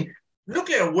it. I mean,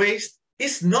 nuclear waste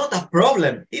is not a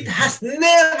problem. It has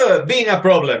never been a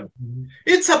problem. Mm-hmm.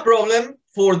 It's a problem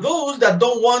for those that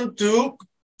don't want to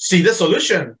see the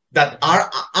solution, that are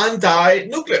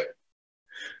anti-nuclear.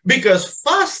 Because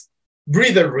fast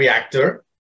breeder reactor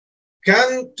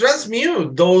can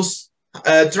transmute those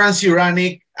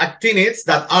transuranic actinides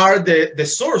that are the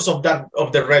source of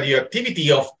the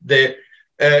radioactivity of the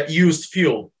used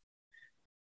fuel.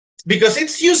 Because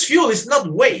it's used fuel, it's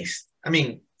not waste. I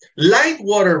mean, light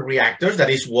water reactors, that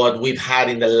is what we've had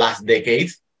in the last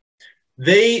decades,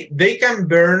 they can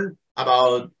burn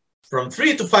about from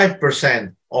 3 to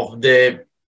 5% of the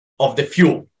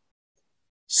fuel.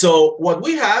 So what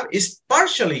we have is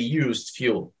partially used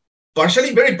fuel.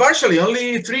 Very partially,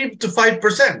 only 3 to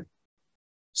 5%.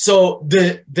 So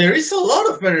there is a lot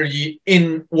of energy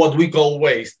in what we call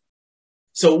waste.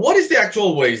 So what is the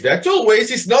actual waste? The actual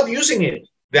waste is not using it.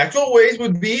 The actual waste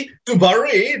would be to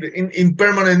bury it in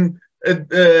permanent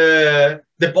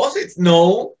deposits.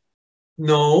 No.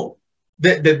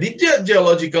 The deep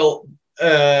geological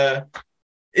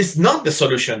is not the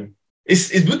solution.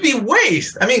 It would be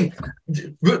waste. I mean,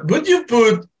 would you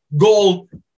put gold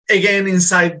again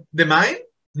inside the mine?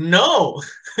 No.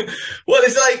 Well,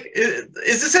 it's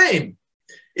the same.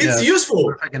 It's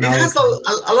useful. It has a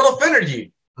lot of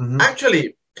energy. Mm-hmm.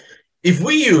 Actually, if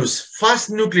we use fast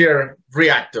nuclear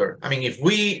reactor, I mean,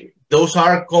 those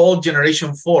are called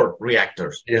generation 4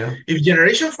 reactors. Yeah. If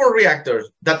generation 4 reactors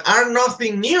that are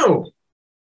nothing new,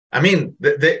 I mean,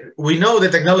 we know the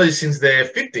technology since the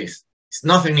 50s. It's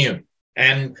nothing new.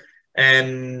 And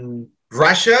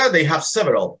Russia, they have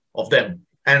several of them.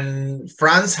 And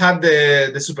France had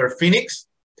the Super Phoenix,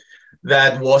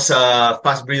 that was a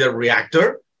fast breeder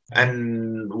reactor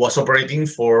and was operating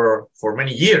for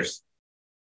many years.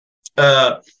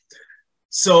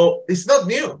 So it's not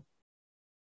new.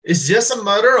 It's just a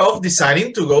matter of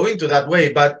deciding to go into that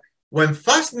way. But when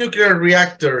fast nuclear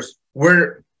reactors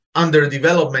were under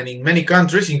development in many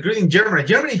countries, including Germany,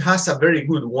 Germany has a very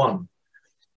good one.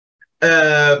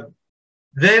 Then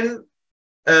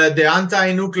the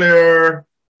anti-nuclear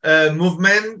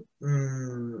movement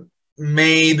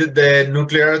made the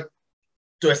nuclear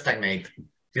to stagnate,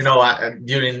 at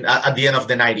the end of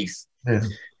the 90s. Yeah.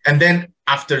 And then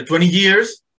after 20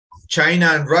 years, China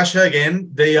and Russia,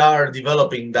 again, they are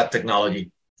developing that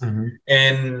technology. Mm-hmm.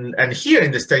 And here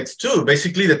in the States too,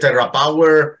 basically the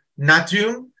TerraPower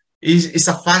Natrium is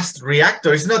a fast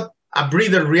reactor. It's not a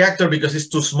breeder reactor because it's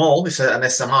too small, it's an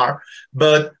SMR,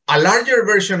 but a larger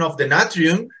version of the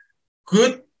Natrium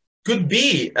could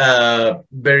be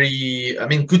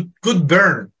could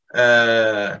burn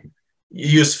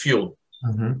used fuel.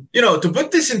 Mm-hmm. To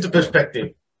put this into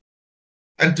perspective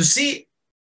and to see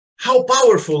how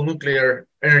powerful nuclear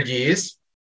energy is,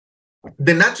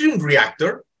 the Natrium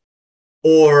reactor,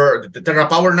 or the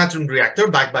TerraPower Natrium reactor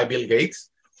backed by Bill Gates,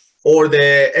 or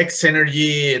the X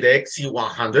Energy, the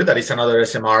XC100, that is another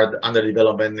SMR under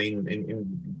development in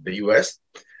the US.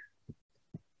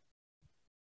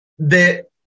 The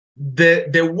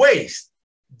waste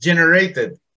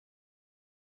generated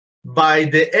by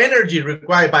the energy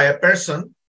required by a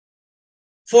person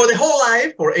for the whole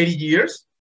life, for 80 years,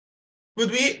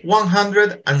 would be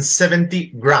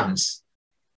 170 grams.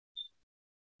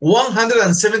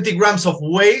 170 grams of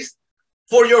waste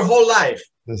for your whole life.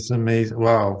 That's amazing.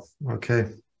 Wow. Okay.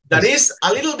 That is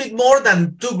a little bit more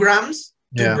than 2 grams,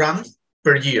 2 grams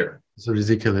per year. It's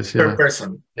ridiculous. Per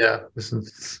person. Yeah.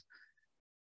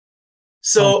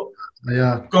 So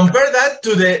compare that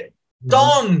to the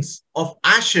tons of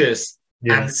ashes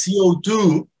and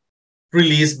CO2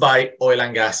 released by oil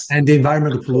and gas. And the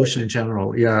environmental pollution in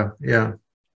general. Yeah.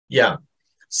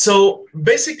 So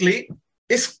basically,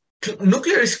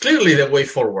 nuclear is clearly the way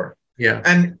forward. Yeah.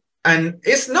 And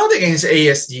it's not against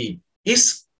ASG.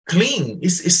 It's clean.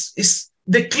 It's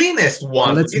the cleanest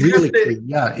one. Well, it's really clean.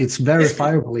 Yeah, it's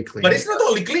verifiably clean. But it's not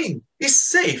only clean. It's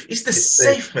safe. It's the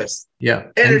safest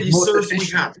energy source we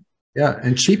have. Yeah,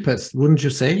 and cheapest, wouldn't you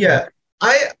say? Yeah.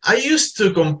 I used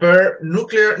to compare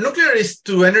nuclear. Nuclear is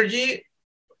to energy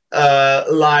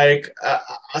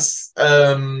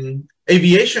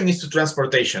aviation is to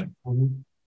transportation.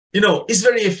 You know, it's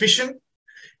very efficient.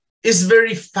 It's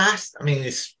very fast. I mean,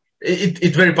 it's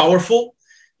very powerful.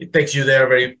 It takes you there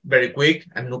very, very quick,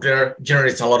 and nuclear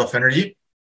generates a lot of energy.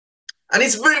 And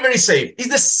it's very, very safe. It's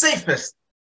the safest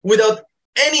without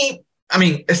any, I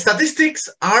mean, statistics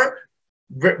are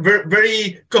very,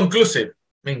 very conclusive.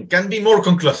 I mean, can be more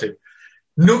conclusive.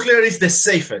 Nuclear is the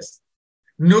safest.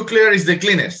 Nuclear is the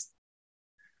cleanest.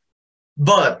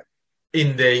 But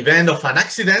in the event of an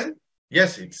accident,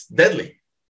 yes, it's deadly.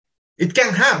 It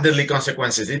can have deadly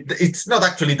consequences. It's not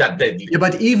actually that deadly. Yeah,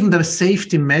 but even the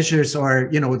safety measures, or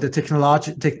the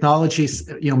technologies,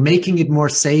 making it more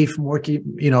safe,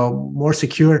 more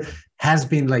secure,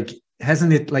 hasn't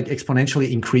it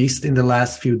exponentially increased in the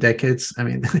last few decades? I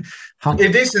mean,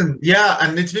 it isn't. Yeah,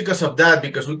 and it's because of that,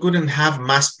 because we couldn't have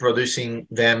mass producing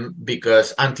them,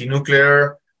 because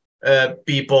anti-nuclear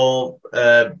people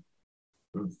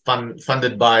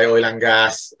funded by oil and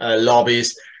gas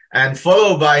lobbies, and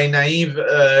followed by naive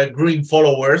green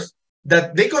followers,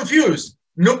 that they confuse.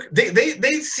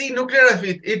 They see nuclear as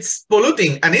it's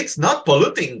polluting, and it's not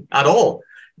polluting at all.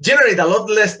 Generate a lot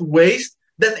less waste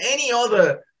than any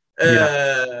other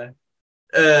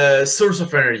source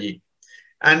of energy.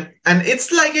 And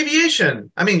it's like aviation.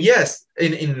 I mean, yes,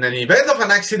 in an event of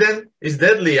an accident, it's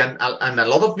deadly, and a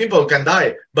lot of people can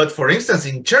die. But for instance,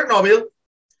 in Chernobyl,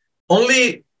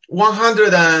 only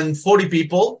 140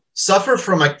 people suffer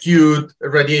from acute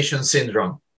radiation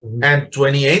syndrome, and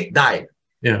 28 died.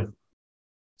 Yeah.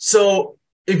 So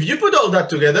if you put all that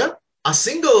together, a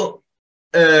single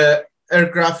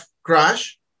aircraft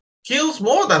crash kills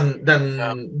more than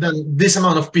this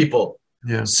amount of people.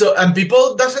 Yeah. So, and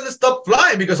people doesn't stop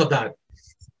flying because of that.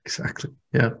 Exactly.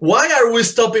 Yeah. Why are we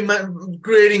stopping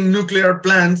creating nuclear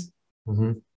plants?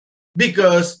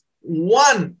 Because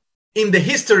one in the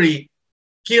history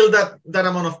killed that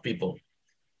amount of people.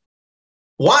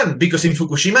 One, because in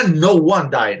Fukushima, no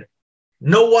one died.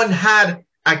 No one had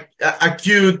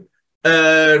acute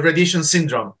radiation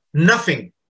syndrome.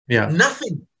 Nothing. Yeah.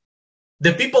 Nothing.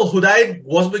 The people who died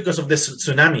was because of the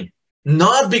tsunami,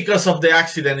 not because of the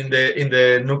accident in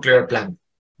the nuclear plant.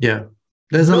 Yeah.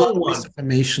 There's a lot of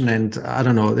misinformation, and I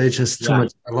don't know, there's just a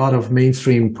lot of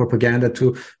mainstream propaganda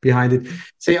behind it.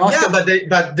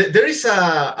 But there is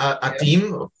a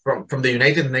team from the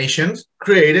United Nations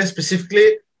created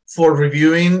specifically for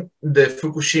reviewing the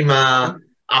Fukushima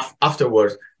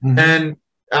afterwards. And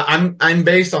I'm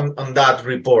based on that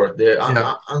report, the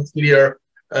unclear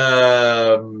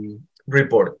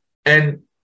report. And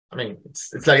I mean,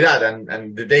 it's like that.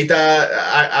 And the data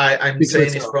I'm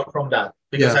saying is from that,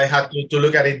 because I had to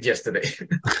look at it yesterday.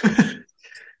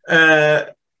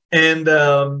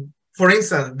 For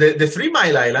instance, the 3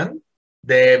 Mile Island,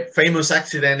 the famous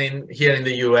accident here in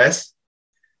the US,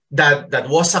 that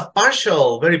was a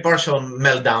very partial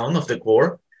meltdown of the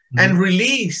core, and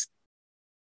released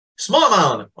small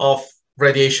amount of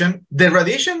radiation. The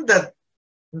radiation that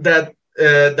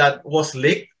was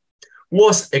leaked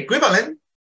was equivalent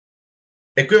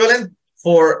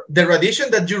for the radiation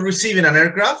that you receive in an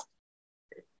aircraft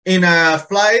in a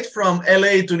flight from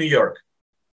LA to New York.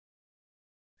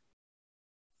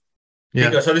 Yeah.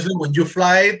 Because obviously when you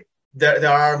fly, there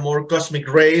are more cosmic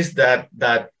rays that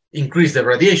increase the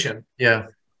radiation. Yeah.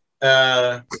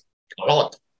 A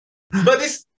lot. But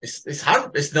it's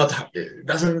hard. It's not, it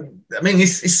doesn't, I mean,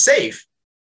 it's safe.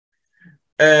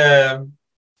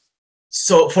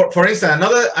 So for instance,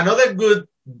 another good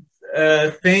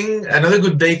thing, another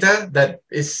good data that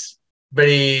is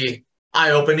very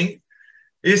eye-opening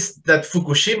is that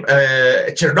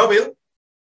Chernobyl,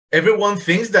 everyone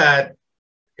thinks that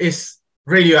is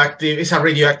radioactive, it's a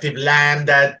radioactive land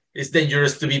that is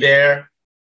dangerous to be there.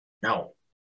 No.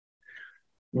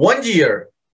 1 year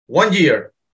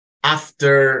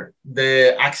after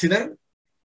the accident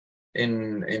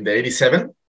in the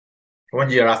 87, 1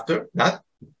 year after that,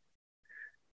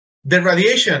 the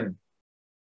radiation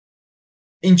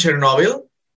in Chernobyl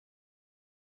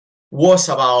was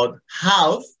about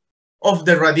half of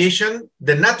the radiation,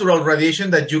 the natural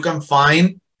radiation that you can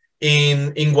find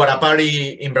in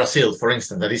Guarapari in Brazil, for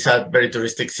instance. That is a very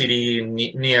touristic city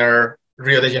near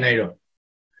Rio de Janeiro.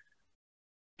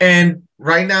 And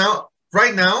right now,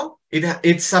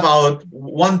 it's about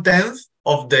 1/10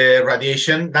 of the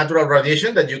radiation, natural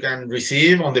radiation that you can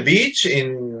receive on the beach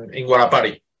in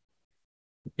Guarapari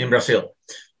in Brazil.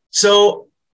 So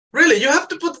really, you have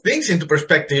to put things into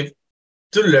perspective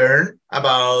to learn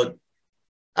about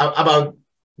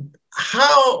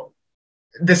how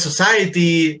the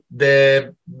society,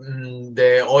 the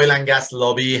oil and gas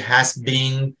lobby has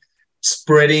been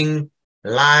spreading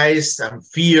lies and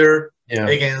fear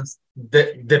against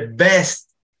the best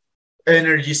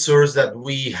energy source that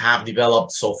we have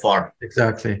developed so far.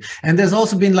 Exactly. And there's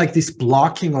also been like this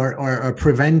blocking or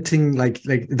preventing like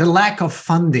the lack of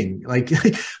funding. Like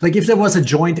if there was a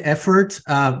joint effort,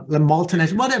 the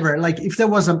multinational, whatever, like if there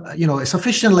was a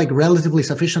sufficient, like relatively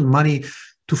sufficient money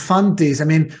to fund this, I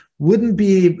mean, wouldn't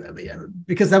be,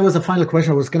 because that was the final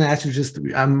question I was going to ask you. Just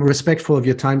I'm respectful of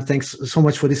your time. Thanks so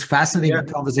much for this fascinating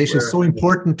conversation. It's so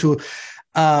important to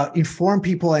inform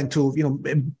people and to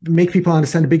make people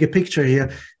understand the bigger picture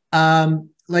here.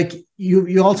 Like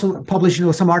you also publish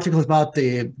some articles about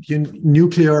the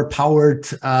nuclear powered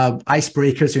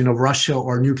icebreakers, Russia,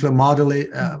 or nuclear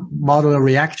modular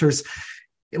reactors.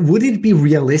 Would it be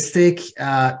realistic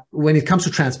when it comes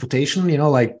to transportation,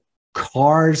 like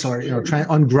cars or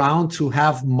on ground, to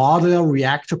have modular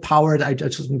reactor powered? I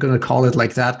just am going to call it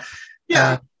like that.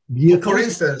 Vehicles? For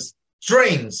instance,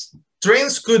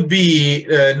 trains could be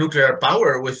nuclear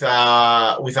power with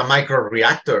a micro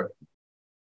reactor.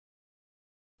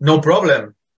 No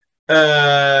problem.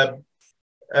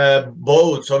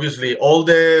 Boats, obviously, all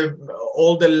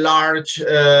the large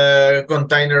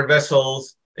container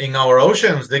vessels in our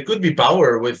oceans, they could be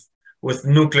powered with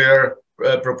nuclear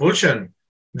propulsion.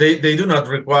 They do not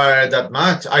require that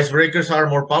much. Icebreakers are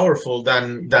more powerful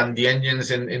than the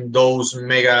engines in those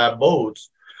mega boats.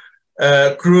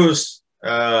 Cruise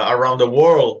around the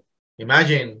world.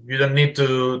 Imagine you don't need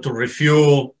to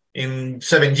refuel in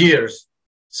 7 years.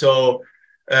 So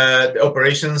the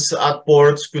operations at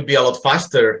ports could be a lot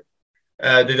faster.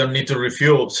 They don't need to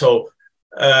refuel. So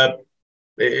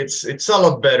it's a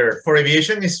lot better. For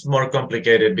aviation, it's more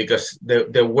complicated because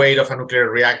the weight of a nuclear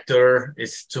reactor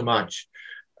is too much.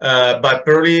 But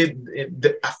probably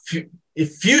if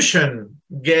fusion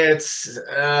gets,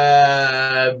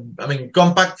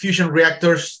 compact fusion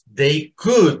reactors, they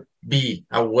could be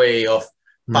a way of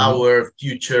power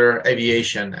future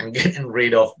aviation and getting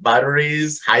rid of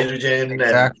batteries, hydrogen.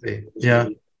 Exactly.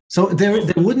 So there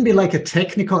wouldn't be like a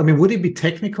technical, would it be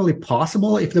technically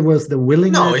possible if there was the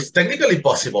willingness? No, it's technically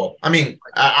possible.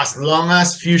 As long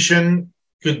as fusion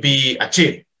could be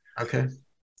achieved. Okay.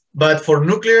 But for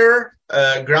nuclear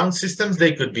ground systems,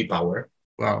 they could be powered.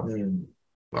 Wow.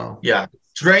 Wow. Yeah.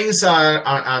 Trains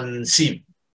and sea.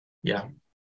 Yeah.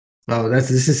 Oh, this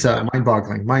is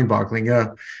mind-boggling.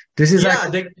 This is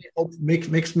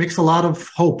makes a lot of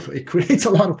hope. It creates a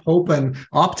lot of hope and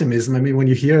optimism. When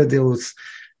you hear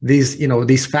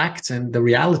these facts and the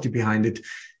reality behind it,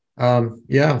 and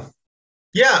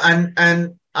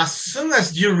as soon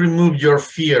as you remove your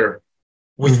fear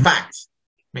with facts,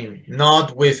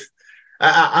 not with.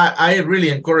 I really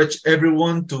encourage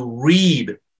everyone to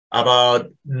read about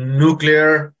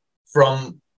nuclear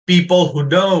from people who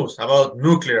knows about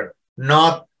nuclear,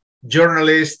 not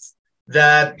journalists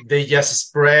that they just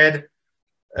spread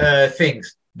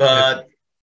things. But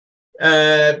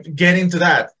get into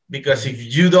that, because if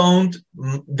you don't,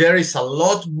 there is a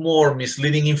lot more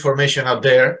misleading information out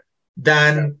there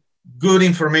than good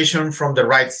information from the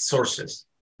right sources.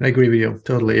 I agree with you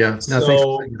totally. Yeah. No, thanks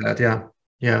for saying that.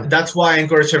 Yeah. That's why I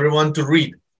encourage everyone to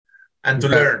read and to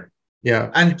learn.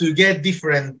 Yeah. And to get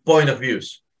different point of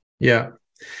views. Yeah.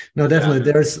 No, definitely.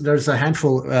 Yeah. There's a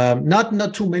handful,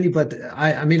 not too many, but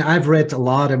I've read a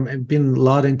lot and been a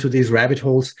lot into these rabbit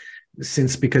holes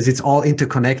because it's all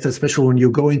interconnected, especially when you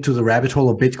go into the rabbit hole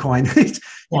of Bitcoin.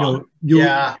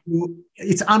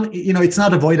 it's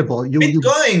not avoidable.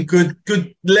 Bitcoin could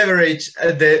leverage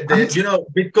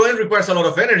Bitcoin requires a lot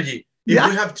of energy. If you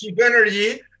have cheap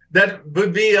energy, that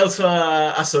would be also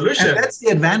a solution. And that's the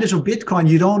advantage of Bitcoin.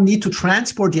 You don't need to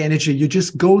transport the energy. You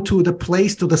just go to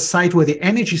the site where the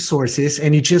energy source is,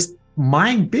 and you just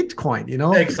mine Bitcoin,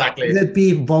 Exactly. Let it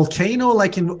be volcano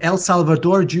like in El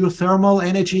Salvador, geothermal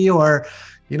energy, or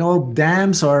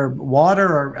dams or water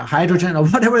or hydrogen or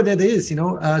whatever that is, it's you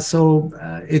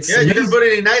can put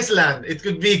it in Iceland. It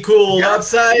could be cool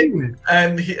outside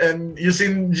and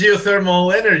using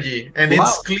geothermal energy, and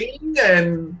it's clean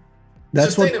and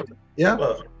that's sustainable.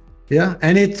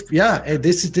 And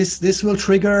this will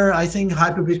trigger, I think,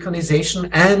 hyper Bitcoinization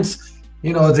and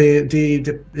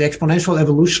the exponential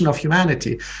evolution of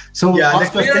humanity. So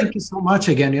Oscar, thank you so much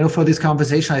again, for this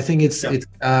conversation. I think it's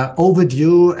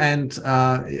overdue, and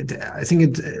I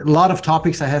think a lot of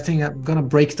topics I think I'm going to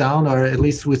break down, or at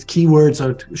least with keywords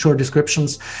or short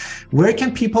descriptions. Where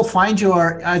can people find you?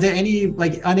 Or are there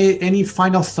any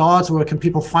final thoughts? Where can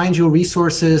people find your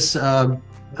resources?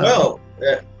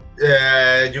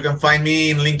 You can find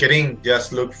me in LinkedIn.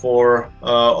 Just look for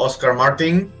Oscar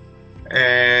Martin,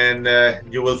 and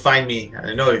you will find me. I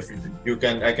don't know if you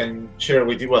can. I can share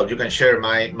with you. Well, you can share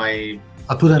my.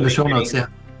 I'll put it in the show notes.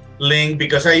 Link,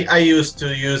 because I used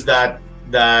to use that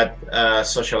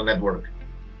social network.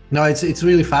 No, it's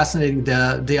really fascinating,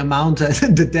 the amount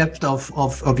and the depth of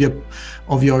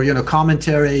your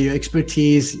commentary, your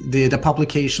expertise, the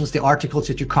publications, the articles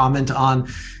that you comment on.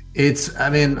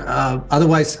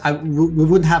 Otherwise we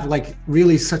wouldn't have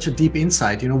really such a deep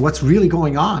insight, what's really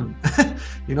going on,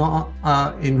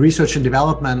 in research and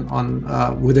development on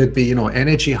whether it be,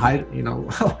 energy,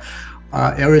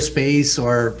 aerospace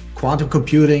or quantum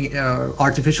computing,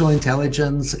 artificial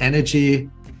intelligence, energy,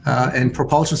 and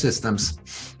propulsion systems.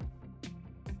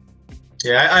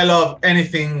 Yeah, I love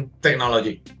anything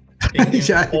technology in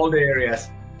all the areas.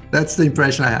 That's the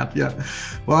impression I have. Yeah.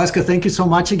 Well, Oscar, thank you so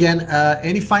much again.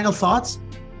 Any final thoughts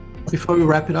before we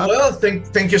wrap it up? Well,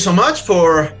 thank you so much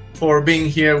for being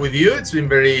here with you. It's been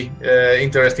very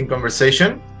interesting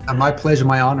conversation. My pleasure,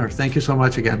 my honor. Thank you so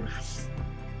much again.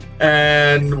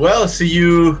 And well, see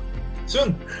you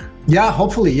soon. Yeah,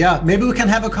 hopefully. Yeah, maybe we can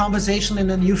have a conversation in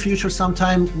the near future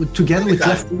sometime together with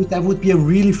Jeff. That would be a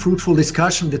really fruitful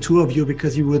discussion, the two of you,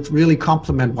 because you would really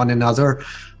complement one another.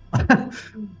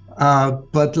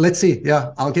 But let's see.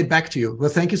 Yeah, I'll get back to you. Well,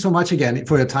 thank you so much again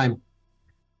for your time.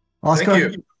 Oscar,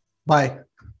 thank you. Bye.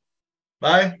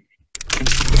 Bye.